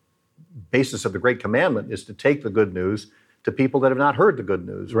basis of the Great Commandment is to take the good news to people that have not heard the good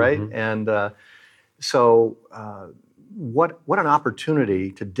news, right? And so what an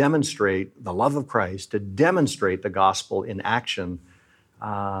opportunity to demonstrate the love of Christ, to demonstrate the gospel in action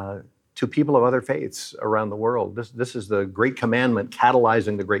to people of other faiths around the world. This is the Great Commandment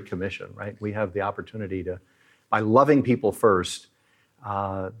catalyzing the Great Commission, right? We have the opportunity to, by loving people first,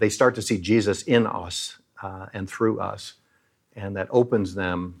 they start to see Jesus in us and through us, and that opens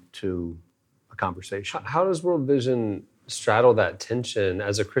them to a conversation. How does World Vision straddle that tension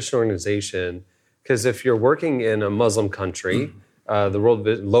as a Christian organization? Because if you're working in a Muslim country,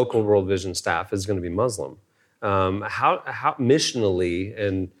 the local World Vision staff is going to be Muslim. How missionally,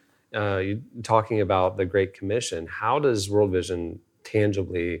 and you talking about the Great Commission, how does World Vision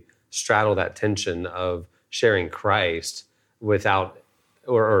tangibly straddle that tension of sharing Christ without,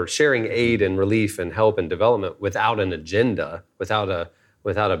 or sharing aid and relief and help and development without an agenda, without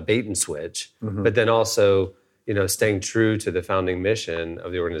a bait and switch, but then also, staying true to the founding mission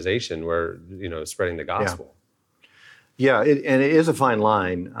of the organization, where, spreading the gospel? Yeah, and it is a fine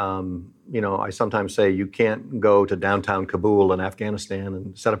line. I sometimes say you can't go to downtown Kabul in Afghanistan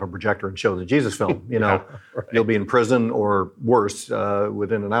and set up a projector and show the Jesus film. Right. You'll be in prison or worse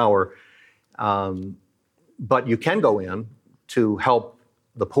within an hour. But you can go in to help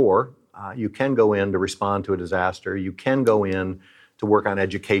the poor. You can go in to respond to a disaster. You can go in to work on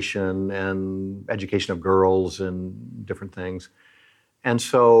education and education of girls and different things. And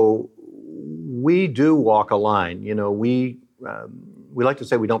so we do walk a line. We like to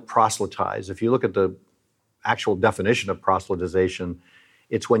say we don't proselytize. If you look at the actual definition of proselytization,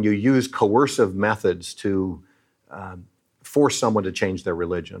 it's when you use coercive methods to force someone to change their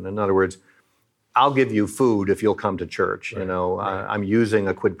religion. In other words, I'll give you food if you'll come to church. Right. I'm using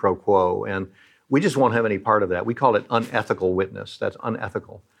a quid pro quo, and we just won't have any part of that. We call it unethical witness. That's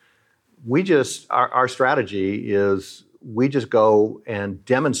unethical. Our strategy is we just go and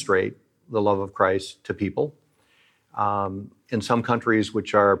demonstrate the love of Christ to people. And in some countries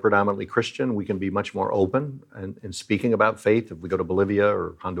which are predominantly Christian, we can be much more open in speaking about faith. If we go to Bolivia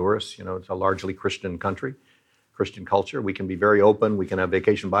or Honduras, it's a largely Christian country, Christian culture. We can be very open. We can have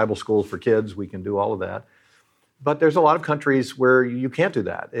vacation Bible schools for kids. We can do all of that. But there's a lot of countries where you can't do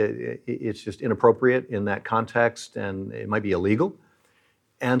that. It's just inappropriate in that context, and it might be illegal.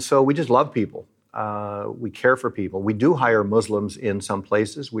 And so we just love people. We care for people. We do hire Muslims in some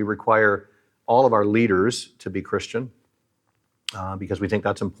places. We require all of our leaders to be Christian because we think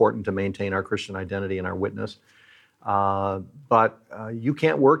that's important to maintain our Christian identity and our witness. But you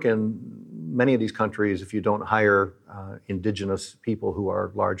can't work in many of these countries if you don't hire indigenous people who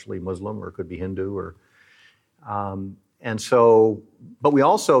are largely Muslim or could be Hindu. But we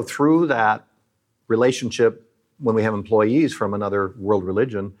also, through that relationship, when we have employees from another world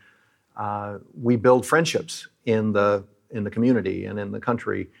religion, we build friendships in the community and in the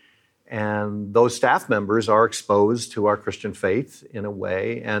country. And those staff members are exposed to our Christian faith in a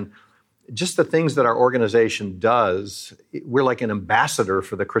way. And just the things that our organization does, we're like an ambassador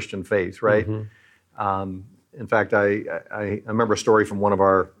for the Christian faith, right? Mm-hmm. In fact, I remember a story from one of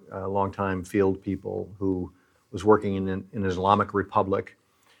our longtime field people who was working in an Islamic Republic.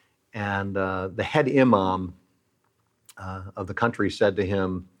 And the head imam of the country said to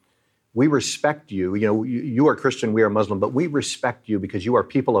him, "We respect you. You are Christian, we are Muslim, but we respect you because you are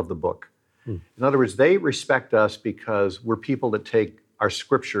people of the book." In other words, they respect us because we're people that take our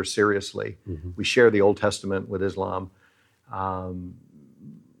scripture seriously. Mm-hmm. We share the Old Testament with Islam.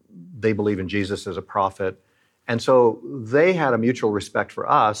 They believe in Jesus as a prophet. And so they had a mutual respect for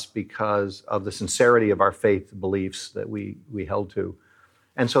us because of the sincerity of our faith beliefs that we held to.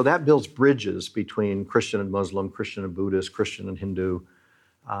 And so that builds bridges between Christian and Muslim, Christian and Buddhist, Christian and Hindu.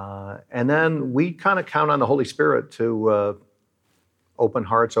 And then we kind of count on the Holy Spirit to open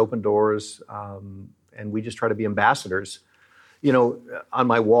hearts, open doors, and we just try to be ambassadors. On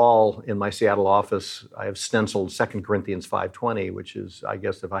my wall in my Seattle office, I have stenciled 2 Corinthians 5:20, which is, I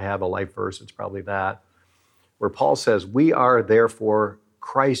guess, if I have a life verse, it's probably that, where Paul says, "We are therefore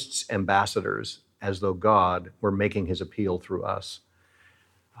Christ's ambassadors, as though God were making his appeal through us."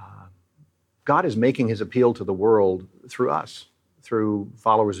 God is making his appeal to the world through us, through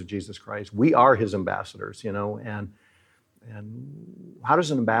followers of Jesus Christ. We are his ambassadors, and how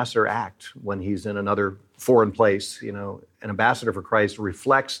does an ambassador act when he's in another foreign place? An ambassador for Christ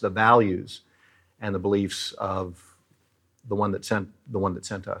reflects the values and the beliefs of the one that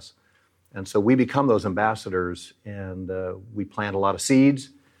sent us. And so we become those ambassadors, and we plant a lot of seeds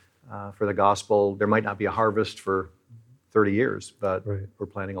for the gospel. There might not be a harvest for 30 years, but We're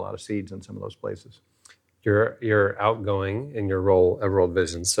planting a lot of seeds in some of those places. You're outgoing in your role at World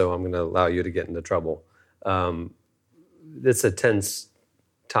Vision, so I'm going to allow you to get into trouble. It's a tense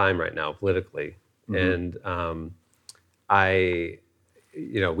time right now politically, mm-hmm. and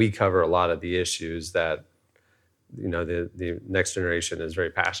we cover a lot of the issues that the next generation is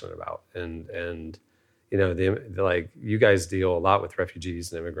very passionate about, and you guys deal a lot with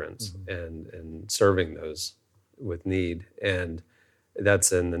refugees and immigrants, mm-hmm. and serving those with need, and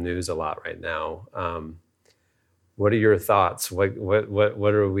that's in the news a lot right now. What are your thoughts? What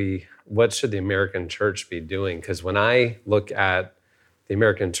should the American church be doing? Because when I look at the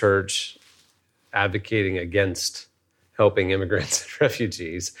American church advocating against helping immigrants and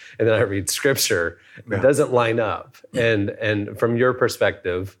refugees, and then I read scripture, it doesn't line up. And from your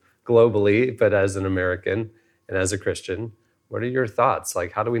perspective, globally, but as an American and as a Christian, what are your thoughts?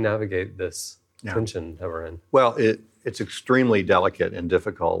 Like, how do we navigate this tension that we're in? Well, it's extremely delicate and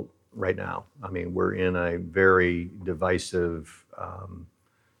difficult right now. I mean, we're in a very divisive,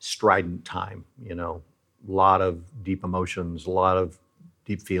 strident time, a lot of deep emotions, a lot of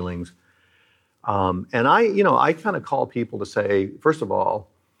deep feelings. And I kind of call people to say, first of all,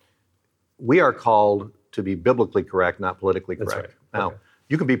 we are called to be biblically correct, not politically correct. That's right. Now,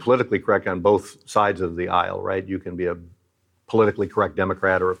 you can be politically correct on both sides of the aisle, right? You can be a politically correct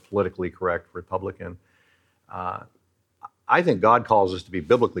Democrat or a politically correct Republican. I think God calls us to be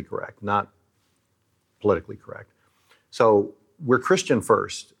biblically correct, not politically correct. So we're Christian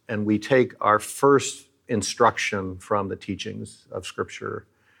first, and we take our first instruction from the teachings of Scripture.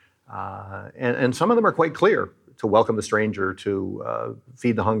 And some of them are quite clear: to welcome the stranger, to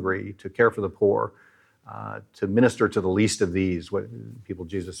feed the hungry, to care for the poor, to minister to the least of these, what people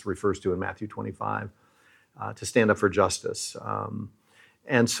Jesus refers to in Matthew 25, to stand up for justice.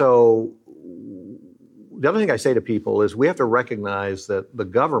 And so the other thing I say to people is we have to recognize that the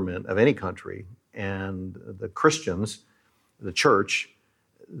government of any country and the Christians, the church,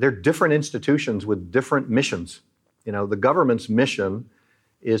 they're different institutions with different missions. The government's mission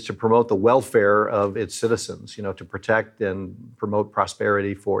is to promote the welfare of its citizens, to protect and promote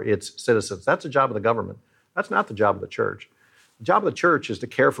prosperity for its citizens. That's the job of the government. That's not the job of the church. The job of the church is to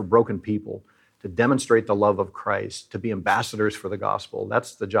care for broken people, to demonstrate the love of Christ, to be ambassadors for the gospel.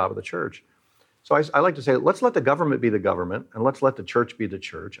 That's the job of the church. So I like to say, let's let the government be the government, and let's let the church be the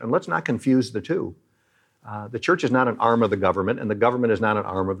church, and let's not confuse the two. The church is not an arm of the government, and the government is not an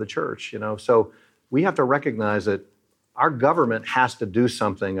arm of the church. So we have to recognize that our government has to do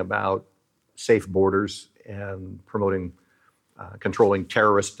something about safe borders and controlling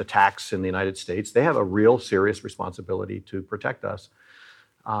terrorist attacks in the United States. They have a real serious responsibility to protect us.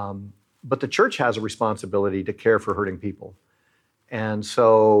 But the church has a responsibility to care for hurting people. And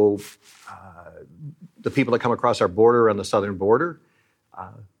so the people that come across our border on the southern border,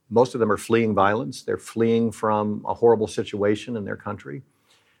 most of them are fleeing violence. They're fleeing from a horrible situation in their country.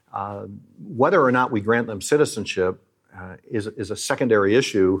 Whether or not we grant them citizenship is a secondary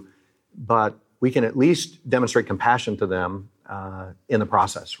issue, but we can at least demonstrate compassion to them in the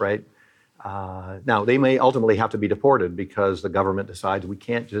process, right? Now, they may ultimately have to be deported because the government decides we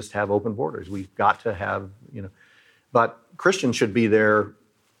can't just have open borders. We've got to have, But Christians should be there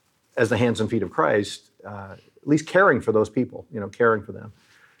as the hands and feet of Christ, at least caring for those people, caring for them.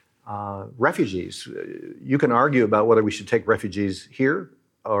 Refugees, you can argue about whether we should take refugees here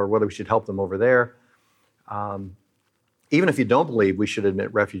or whether we should help them over there. Even if you don't believe we should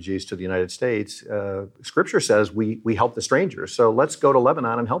admit refugees to the United States, Scripture says we help the strangers. So let's go to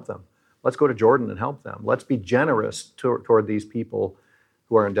Lebanon and help them. Let's go to Jordan and help them. Let's be generous toward these people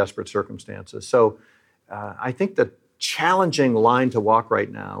who are in desperate circumstances. So I think the challenging line to walk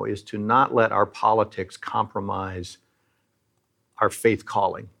right now is to not let our politics compromise our faith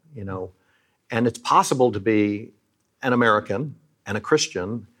calling, And it's possible to be an American and a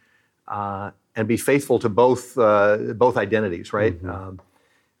Christian and be faithful to both identities, right?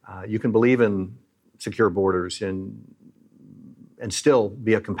 Mm-hmm. You can believe in secure borders and still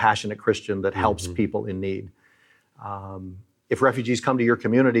be a compassionate Christian that helps mm-hmm. people in need. If refugees come to your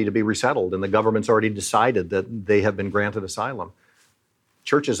community to be resettled and the government's already decided that they have been granted asylum,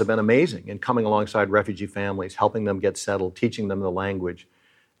 churches have been amazing in coming alongside refugee families, helping them get settled, teaching them the language.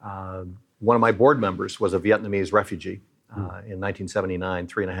 One of my board members was a Vietnamese refugee in 1979,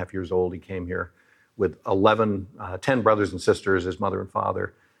 3.5 years old. He came here with 10 brothers and sisters, his mother and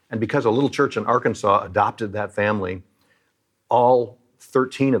father. And because a little church in Arkansas adopted that family, all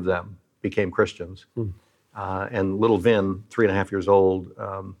 13 of them became Christians. And little Vin, 3.5 years old,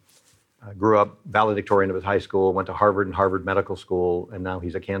 grew up valedictorian of his high school, went to Harvard and Harvard Medical School, and now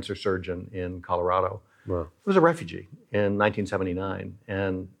he's a cancer surgeon in Colorado. Wow. He was a refugee in 1979.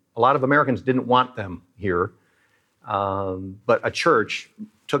 And a lot of Americans didn't want them here, but a church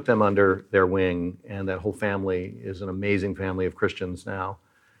took them under their wing, and that whole family is an amazing family of Christians now,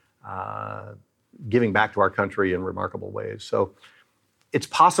 giving back to our country in remarkable ways. So it's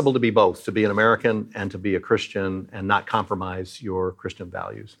possible to be both, to be an American and to be a Christian and not compromise your Christian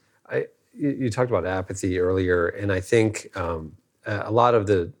values. You talked about apathy earlier, and I think a lot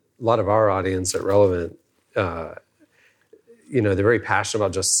of our audience at Relevant, they're very passionate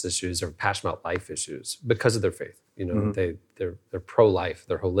about justice issues, they're passionate about life issues because of their faith. Mm-hmm. They're pro-life,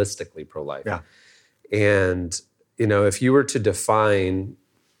 they're holistically pro-life. Yeah. And if you were to define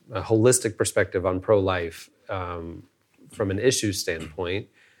a holistic perspective on pro-life from an issue standpoint,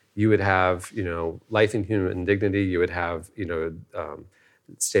 you would have life and human dignity. You would have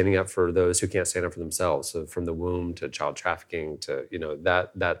standing up for those who can't stand up for themselves. So from the womb to child trafficking to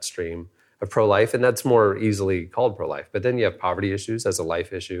that stream of pro-life, and that's more easily called pro-life. But then you have poverty issues as a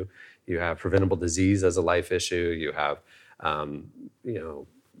life issue. You have preventable disease as a life issue. You have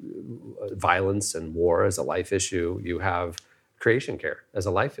violence and war as a life issue. You have creation care as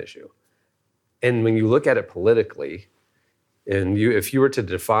a life issue. And when you look at it politically, and if you were to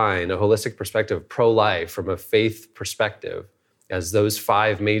define a holistic perspective of pro-life from a faith perspective as those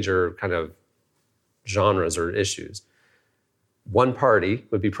 5 major kind of genres or issues, one party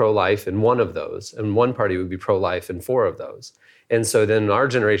would be pro-life in one of those, and one party would be pro-life in 4 of those. And so then our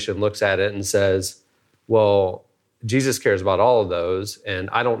generation looks at it and says, well, Jesus cares about all of those, and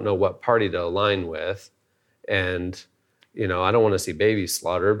I don't know what party to align with, and I don't want to see babies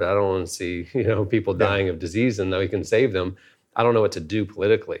slaughtered, but I don't want to see, people dying of disease, and though he can save them, I don't know what to do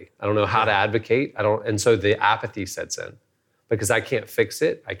politically. I don't know how to advocate. And so the apathy sets in because I can't fix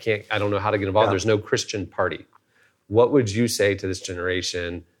it. I don't know how to get involved. Yeah. There's no Christian party. What would you say to this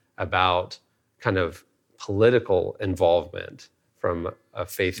generation about kind of political involvement from a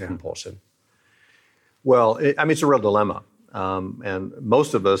faith compulsion? Well, it's a real dilemma. And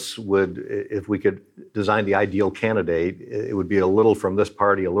most of us would, if we could design the ideal candidate, it would be a little from this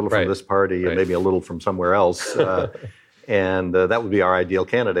party, a little from this party, and maybe a little from somewhere else. And that would be our ideal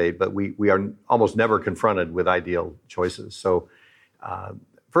candidate. But we are almost never confronted with ideal choices. So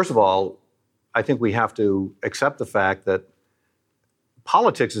first of all, I think we have to accept the fact that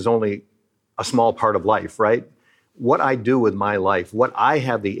politics is only a small part of life, right? What I do with my life, what I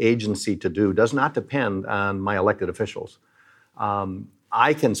have the agency to do, does not depend on my elected officials.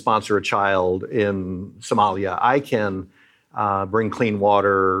 I can sponsor a child in Somalia. I can bring clean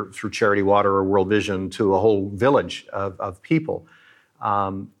water through Charity Water or World Vision to a whole village of people.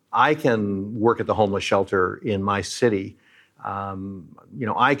 I can work at the homeless shelter in my city.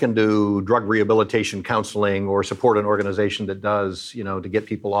 I can do drug rehabilitation counseling or support an organization that does, to get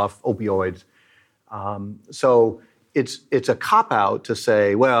people off opioids. So it's a cop-out to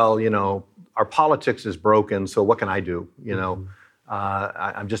say, well, our politics is broken, so what can I do?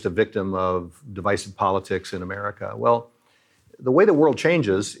 I'm just a victim of divisive politics in America. Well, the way the world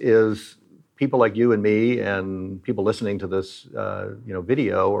changes is people like you and me and people listening to this,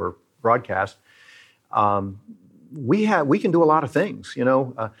 video or broadcast. We can do a lot of things.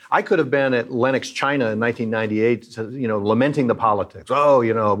 I could have been at Lenox, China in 1998, lamenting the politics.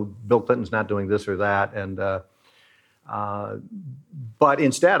 Oh, Bill Clinton's not doing this or that, but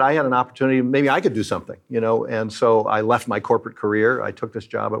instead I had an opportunity. Maybe I could do something, And so I left my corporate career. I took this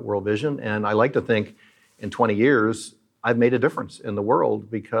job at World Vision, and I like to think, in 20 years, I've made a difference in the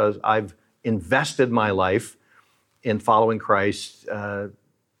world because I've invested my life in following Christ.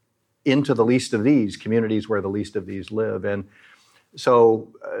 Into the least of these, communities where the least of these live. And so,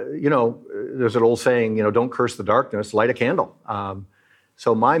 there's an old saying, don't curse the darkness, light a candle.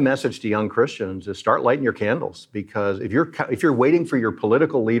 So my message to young Christians is start lighting your candles, because if you're waiting for your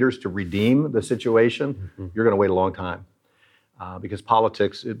political leaders to redeem the situation, you're going to wait a long time. Because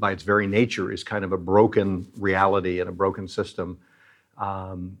politics, by its very nature, is kind of a broken reality and a broken system.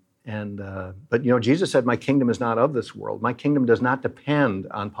 But Jesus said, my kingdom is not of this world. My kingdom does not depend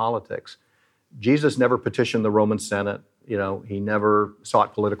on politics. Jesus never petitioned the Roman Senate. He never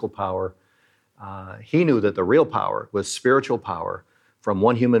sought political power. He knew that the real power was spiritual power from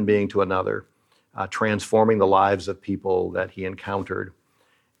one human being to another, transforming the lives of people that he encountered.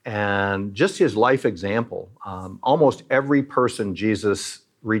 And just his life example, almost every person Jesus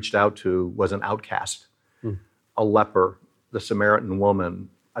reached out to was an outcast, a leper, the Samaritan woman,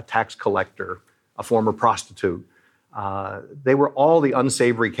 a tax collector, a former prostitute. They were all the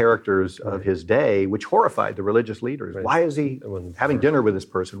unsavory characters of his day, which horrified the religious leaders. Right. Why is he having dinner with this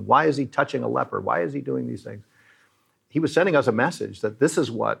person? Why is he touching a leper? Why is he doing these things? He was sending us a message that this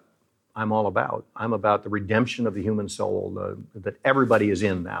is what I'm all about. I'm about the redemption of the human soul that everybody is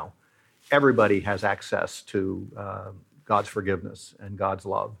in now. Everybody has access to God's forgiveness and God's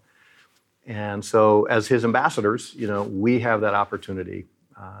love. And so as his ambassadors, we have that opportunity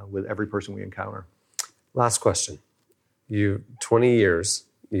with every person we encounter. Last question. 20 years,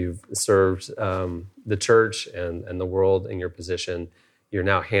 you've served the church and the world in your position. You're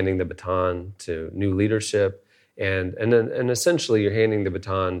now handing the baton to new leadership, and essentially you're handing the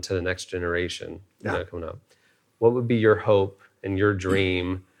baton to the next generation coming up. What would be your hope and your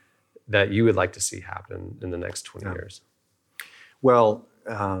dream that you would like to see happen in the next 20 years? Well,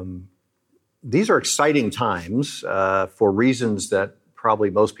 these are exciting times for reasons that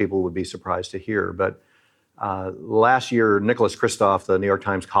probably most people would be surprised to hear. But last year, Nicholas Kristof, the New York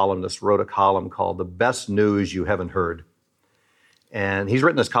Times columnist, wrote a column called The Best News You Haven't Heard. And he's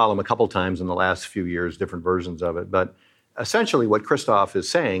written this column a couple times in the last few years, different versions of it. But essentially what Kristof is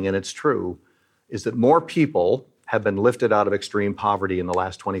saying, and it's true, is that more people have been lifted out of extreme poverty in the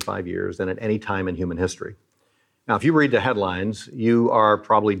last 25 years than at any time in human history. Now, if you read the headlines, you are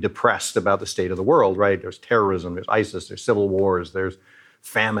probably depressed about the state of the world, right? There's terrorism, there's ISIS, there's civil wars, there's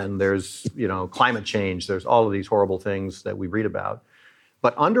famine, there's climate change, there's all of these horrible things that we read about.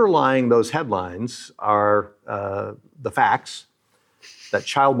 But underlying those headlines are the facts that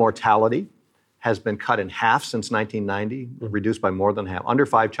child mortality has been cut in half since 1990, reduced by more than half. Under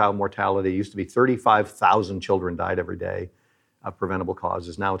 5 child mortality used to be 35,000 children died every day of preventable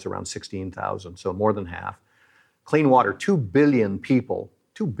causes. Now it's around 16,000, so more than half. Clean water, 2 billion people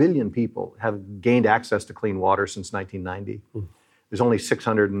have gained access to clean water since 1990. There's only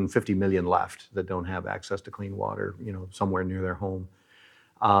 650 million left that don't have access to clean water, somewhere near their home.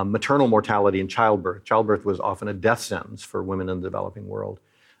 Maternal mortality in childbirth. Childbirth was often a death sentence for women in the developing world.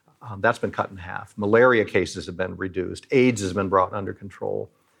 That's been cut in half. Malaria cases have been reduced. AIDS has been brought under control.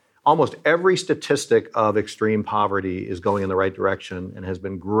 Almost every statistic of extreme poverty is going in the right direction and has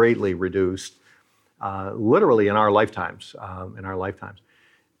been greatly reduced literally in our lifetimes.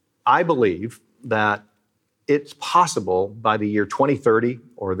 I believe that it's possible by the year 2030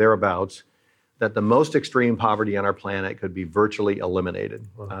 or thereabouts that the most extreme poverty on our planet could be virtually eliminated.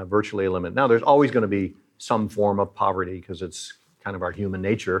 Virtually eliminated. Now, there's always going to be some form of poverty because it's kind of our human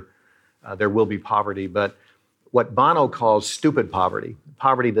nature. There will be poverty, but what Bono calls stupid poverty,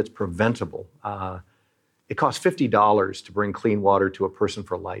 poverty that's preventable, it costs $50 to bring clean water to a person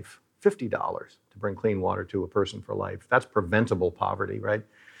for life. $50 to bring clean water to a person for life. That's preventable poverty, right?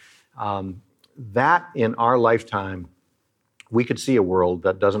 That in our lifetime, we could see a world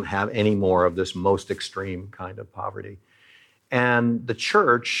that doesn't have any more of this most extreme kind of poverty. And the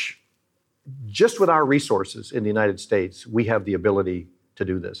church, just with our resources in the United States, we have the ability to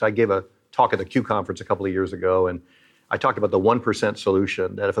do this. I gave a talk at the Q conference a couple of years ago, and I talked about the 1%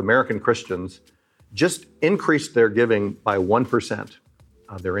 solution, that if American Christians just increased their giving by 1%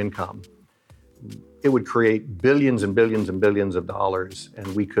 of their income, it would create billions and billions and billions of dollars, and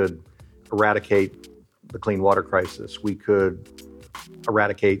we could eradicate the clean water crisis. We could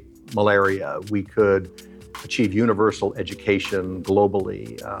eradicate malaria. We could achieve universal education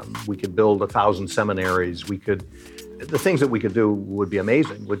globally. We could build 1,000 seminaries. The things that we could do would be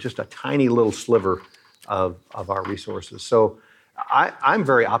amazing with just a tiny little sliver of our resources. So I'm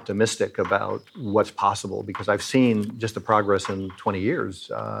very optimistic about what's possible because I've seen just the progress in 20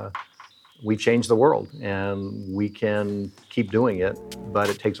 years. We changed the world, and we can keep doing it, but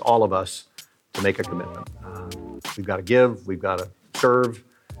it takes all of us to make a commitment. We've got to give, we've got to serve,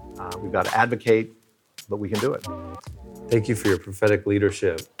 we've got to advocate, but we can do it. Thank you for your prophetic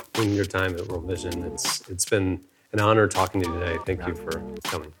leadership in your time at World Vision. It's been an honor talking to you today. Thank you for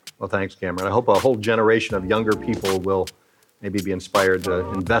coming. Well, thanks, Cameron. I hope a whole generation of younger people will maybe be inspired to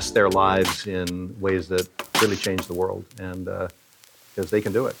invest their lives in ways that really change the world, and because they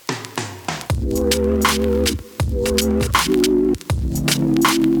can do it.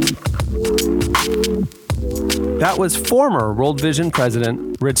 That was former World Vision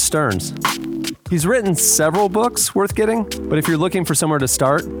president Rich Stearns. He's written several books worth getting, but if you're looking for somewhere to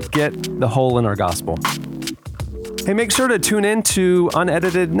start, get The Hole in Our Gospel. Hey, make sure to tune in to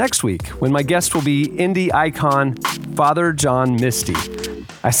Unedited next week when my guest will be indie icon Father John Misty.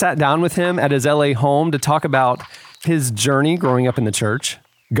 I sat down with him at his LA home to talk about his journey growing up in the church,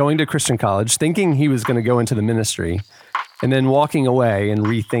 going to Christian college, thinking he was going to go into the ministry, and then walking away and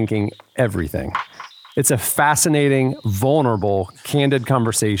rethinking everything. It's a fascinating, vulnerable, candid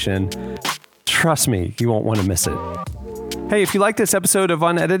conversation. Trust me, you won't want to miss it. Hey, if you like this episode of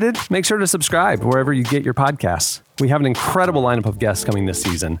Unedited, make sure to subscribe wherever you get your podcasts. We have an incredible lineup of guests coming this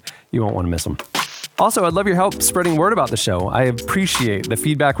season. You won't want to miss them. Also, I'd love your help spreading word about the show. I appreciate the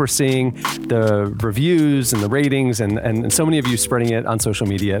feedback we're seeing, the reviews and the ratings, and so many of you spreading it on social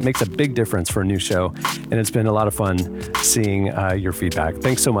media. It makes a big difference for a new show, and it's been a lot of fun seeing your feedback.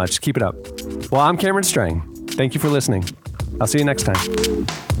 Thanks so much. Keep it up. Well, I'm Cameron Strang. Thank you for listening. I'll see you next time.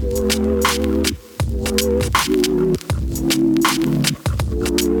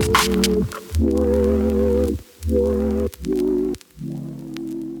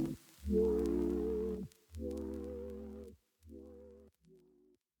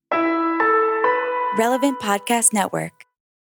 Relevant Podcast Network.